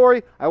love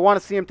Adoree. I want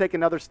to see him take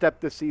another step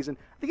this season.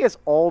 I think he has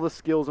all the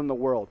skills in the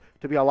world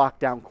to be a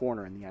lockdown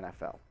corner in the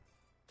NFL.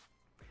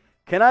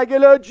 Can I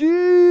get a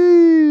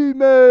G-Man?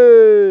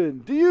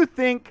 Do you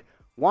think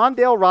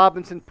Wan'Dale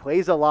Robinson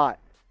plays a lot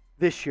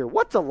this year?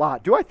 What's a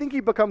lot? Do I think he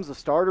becomes a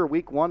starter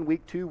week 1,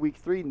 week 2, week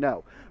 3?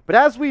 No. But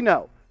as we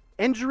know,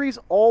 injuries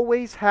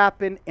always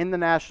happen in the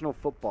National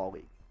Football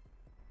League.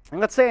 And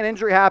let's say an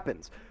injury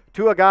happens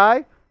to a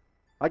guy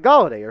like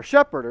Galladay or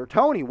Shepard or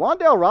Tony.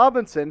 Wan'Dale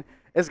Robinson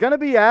is going to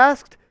be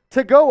asked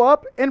to go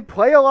up and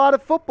play a lot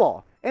of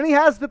football. And he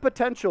has the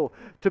potential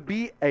to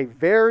be a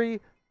very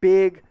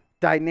big,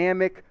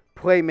 dynamic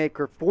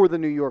playmaker for the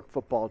New York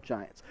Football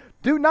Giants.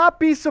 Do not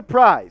be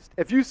surprised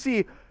if you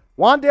see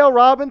Wan'Dale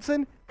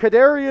Robinson,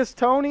 Kadarius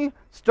Toney,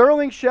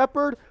 Sterling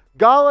Shepard,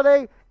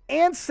 Galladay,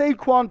 and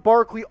Saquon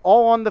Barkley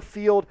all on the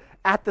field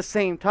at the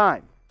same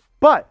time.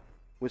 But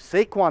with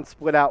Saquon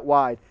split out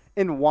wide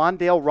and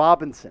Wan'Dale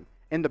Robinson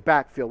in the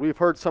backfield, we've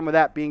heard some of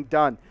that being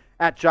done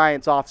at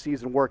Giants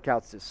offseason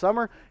workouts this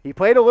summer. He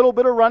played a little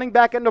bit of running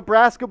back in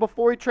Nebraska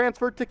before he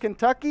transferred to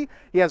Kentucky.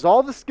 He has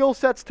all the skill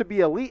sets to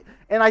be elite,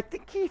 and I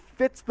think he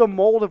fits the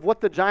mold of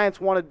what the Giants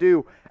want to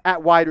do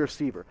at wide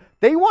receiver.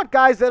 They want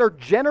guys that are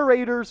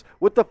generators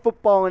with the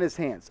football in his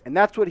hands, and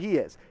that's what he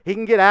is. He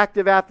can get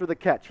active after the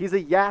catch. He's a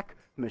yak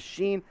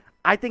machine.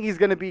 I think he's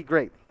going to be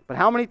great. But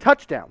how many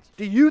touchdowns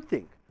do you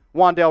think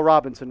Wan'Dale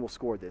Robinson will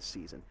score this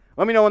season?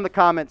 Let me know in the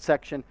comment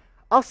section.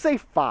 I'll say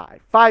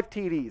 5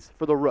 TDs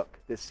for the Rook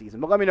this season,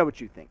 but let me know what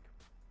you think.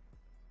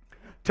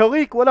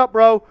 Talik, what up,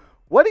 bro?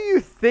 What do you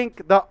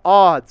think the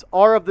odds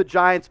are of the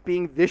Giants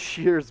being this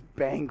year's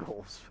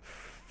Bengals?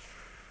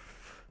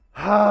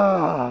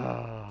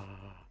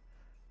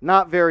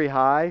 Not very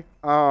high.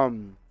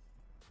 Keyshawn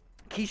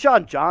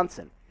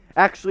Johnson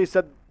actually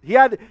said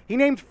he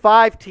named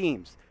 5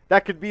 teams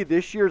that could be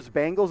this year's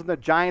Bengals, and the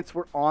Giants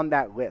were on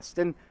that list.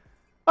 And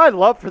I'd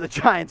love for the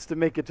Giants to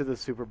make it to the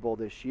Super Bowl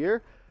this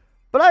year.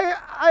 But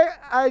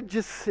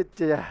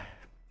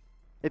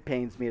it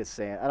pains me to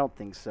say it. I don't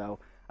think so.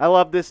 I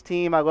love this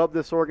team. I love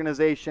this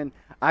organization.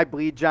 I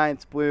bleed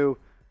Giants blue.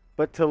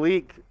 But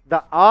Talik,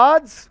 the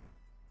odds,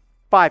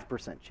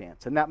 5%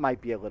 chance. And that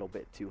might be a little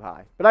bit too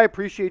high. But I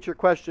appreciate your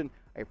question.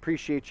 I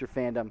appreciate your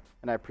fandom.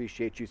 And I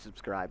appreciate you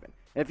subscribing.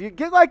 And if you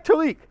get like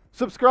Talik,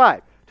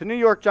 subscribe to New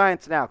York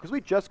Giants Now. Because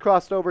we just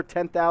crossed over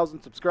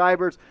 10,000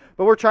 subscribers.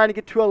 But we're trying to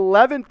get to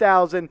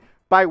 11,000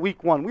 by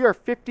week 1. We are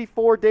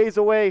 54 days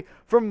away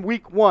from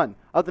week 1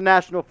 of the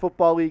National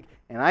Football League,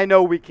 and I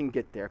know we can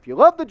get there. If you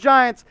love the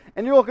Giants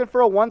and you're looking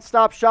for a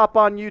one-stop shop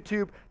on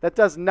YouTube that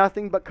does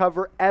nothing but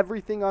cover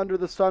everything under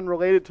the sun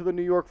related to the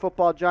New York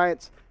Football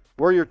Giants,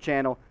 we're your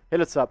channel.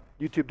 Hit us up,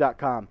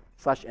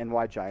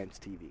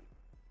 youtube.com/NYGiantsTV.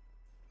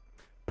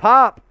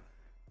 Pop,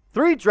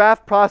 3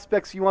 draft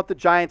prospects you want the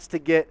Giants to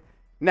get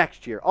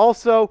next year.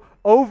 Also,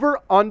 over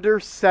under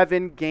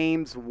 7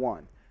 games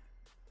won.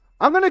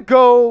 I'm going to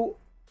go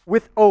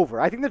with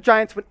over. I think the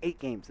Giants win 8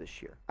 games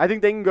this year. I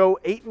think they can go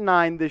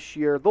 8-9 this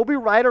year. They'll be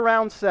right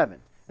around 7.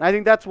 And I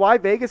think that's why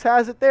Vegas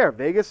has it there.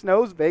 Vegas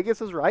knows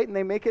Vegas is right, and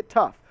they make it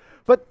tough.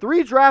 But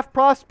 3 draft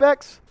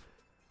prospects,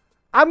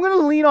 I'm going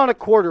to lean on a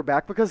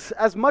quarterback because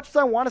as much as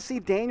I want to see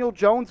Daniel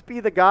Jones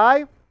be the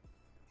guy,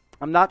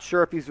 I'm not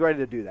sure if he's ready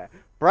to do that.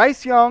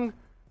 Bryce Young,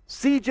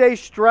 C.J.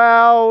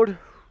 Stroud,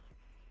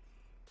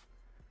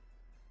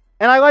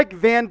 and I like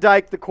Van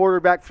Dyke, the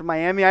quarterback from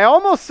Miami. I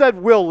almost said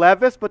Will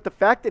Levis, but the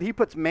fact that he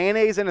puts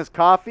mayonnaise in his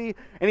coffee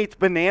and eats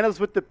bananas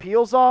with the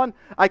peels on,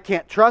 I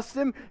can't trust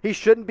him. He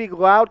shouldn't be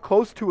allowed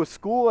close to a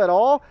school at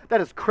all.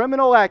 That is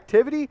criminal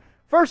activity.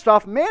 First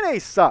off,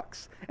 mayonnaise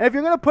sucks. And if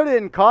you're going to put it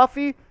in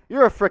coffee,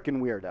 you're a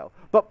freaking weirdo.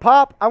 But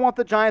Pop, I want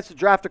the Giants to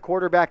draft a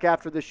quarterback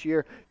after this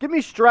year. Give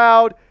me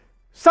Stroud,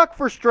 suck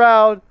for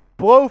Stroud,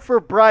 blow for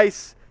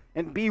Bryce,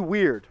 and be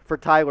weird for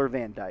Tyler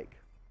Van Dyke.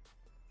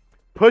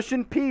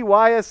 Pushing P,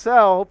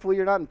 YSL, hopefully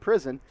you're not in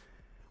prison.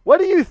 What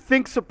do you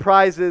think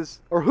surprises,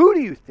 or who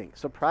do you think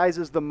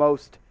surprises the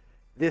most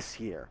this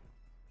year?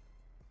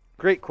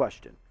 Great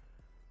question.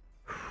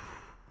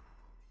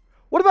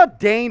 What about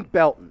Dane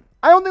Belton?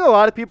 I don't think a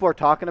lot of people are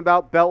talking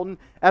about Belton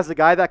as a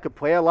guy that could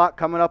play a lot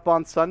coming up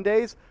on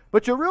Sundays,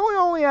 but you really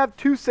only have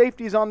 2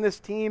 safeties on this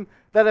team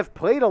that have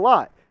played a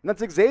lot, and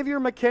that's Xavier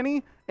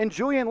McKinney and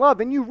Julian Love,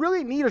 and you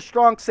really need a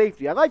strong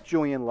safety. I like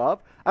Julian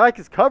Love. I like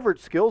his coverage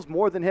skills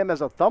more than him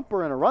as a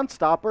thumper and a run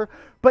stopper,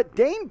 but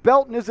Dane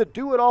Belton is a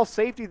do-it-all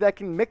safety that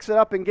can mix it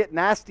up and get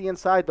nasty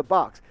inside the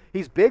box.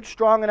 He's big,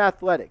 strong, and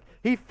athletic.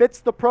 He fits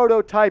the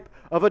prototype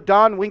of a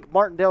Don Wink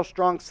Martindale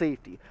strong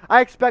safety.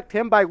 I expect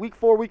him by week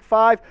 4, week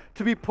 5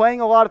 to be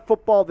playing a lot of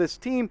football this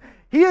team.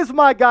 He is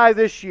my guy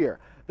this year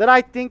that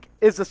I think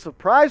is a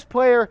surprise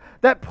player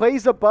that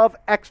plays above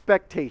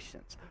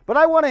expectations. But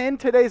I want to end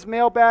today's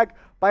mailbag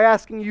by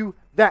asking you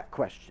that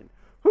question.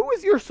 Who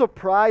is your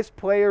surprise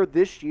player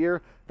this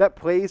year that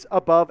plays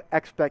above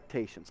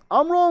expectations?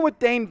 I'm rolling with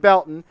Dane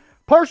Belton,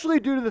 partially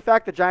due to the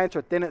fact the Giants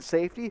are thin at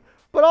safety,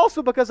 but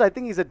also because I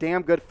think he's a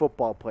damn good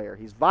football player.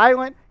 He's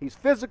violent, he's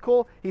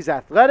physical, he's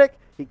athletic,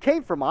 he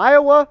came from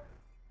Iowa.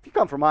 If you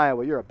come from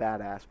Iowa, you're a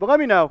badass. But let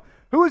me know,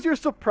 who is your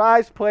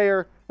surprise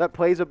player that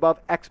plays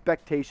above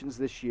expectations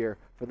this year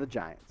for the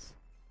Giants?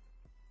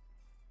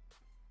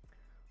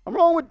 I'm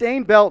rolling with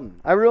Dane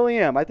Belton. I really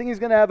am. I think he's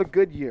going to have a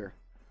good year.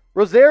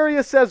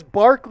 Rosaria says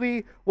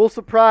Barkley will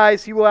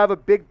surprise. He will have a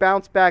big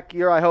bounce back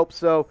year. I hope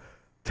so.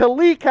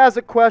 Talik has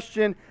a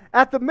question.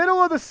 At the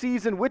middle of the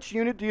season, which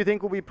unit do you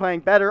think will be playing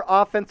better,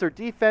 offense or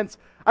defense?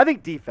 I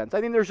think defense. I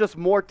think there's just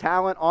more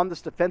talent on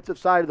this defensive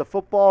side of the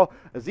football.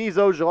 Azeez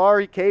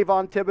Ojulari,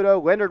 Kayvon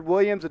Thibodeau, Leonard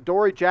Williams,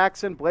 Adoree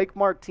Jackson, Blake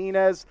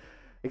Martinez,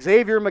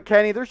 Xavier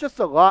McKinney. There's just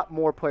a lot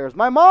more players.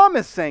 My mom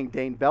is saying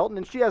Dane Belton,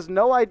 and she has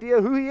no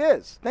idea who he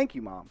is. Thank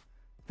you, Mom.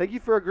 Thank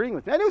you for agreeing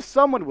with me. I knew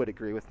someone would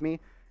agree with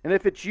me. And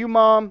if it's you,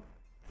 Mom,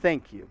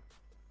 thank you.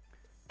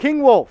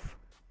 King Wolf,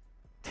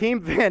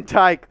 Team Van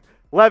Dyke,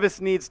 Levis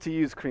needs to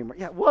use creamer.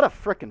 Yeah, what a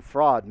frickin'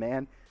 fraud,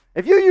 man.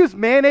 If you use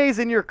mayonnaise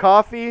in your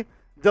coffee,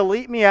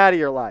 delete me out of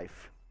your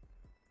life.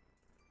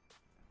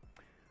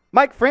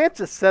 Mike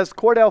Francis says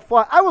Cordell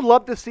Flott. I would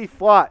love to see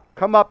Flott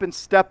come up and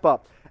step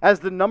up as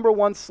the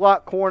 #1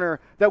 slot corner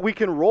that we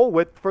can roll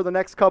with for the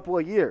next couple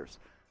of years.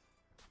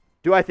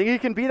 Do I think he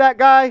can be that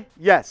guy?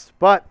 Yes,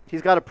 but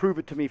he's got to prove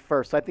it to me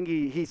first. I think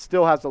he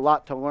still has a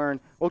lot to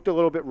learn. Looked a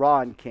little bit raw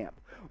in camp.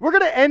 We're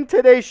going to end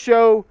today's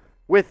show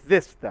with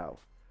this, though.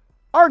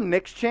 Our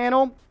Knicks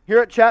channel here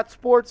at Chat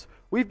Sports,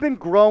 we've been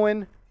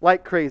growing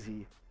like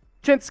crazy.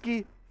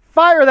 Chinsky,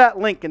 fire that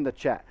link in the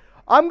chat.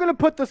 I'm going to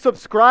put the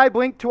subscribe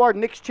link to our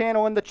Knicks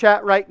channel in the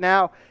chat right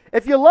now.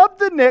 If you love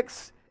the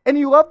Knicks and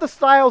you love the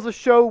styles of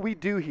show we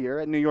do here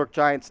at New York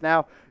Giants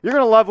Now, you're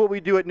going to love what we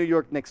do at New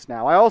York Knicks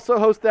Now. I also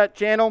host that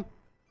channel.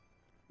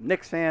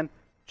 Knicks fan,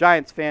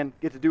 Giants fan,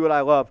 get to do what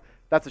I love.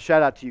 That's a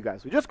shout out to you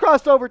guys. We just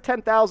crossed over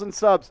 10,000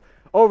 subs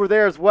over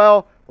there as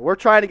well. We're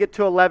trying to get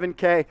to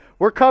 11K.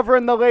 We're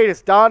covering the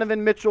latest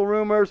Donovan Mitchell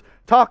rumors,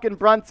 talking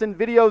Brunson,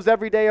 videos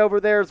every day over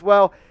there as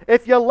well.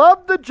 If you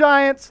love the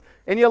Giants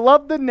and you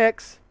love the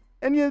Knicks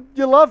and you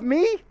love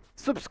me,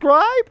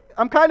 subscribe.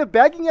 I'm kind of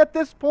begging at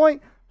this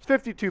point. There's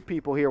 52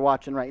 people here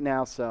watching right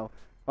now, so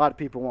a lot of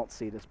people won't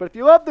see this. But if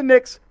you love the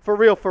Knicks, for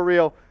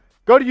real,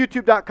 go to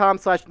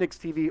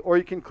youtube.com/KnicksTV, or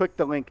you can click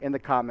the link in the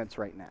comments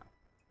right now.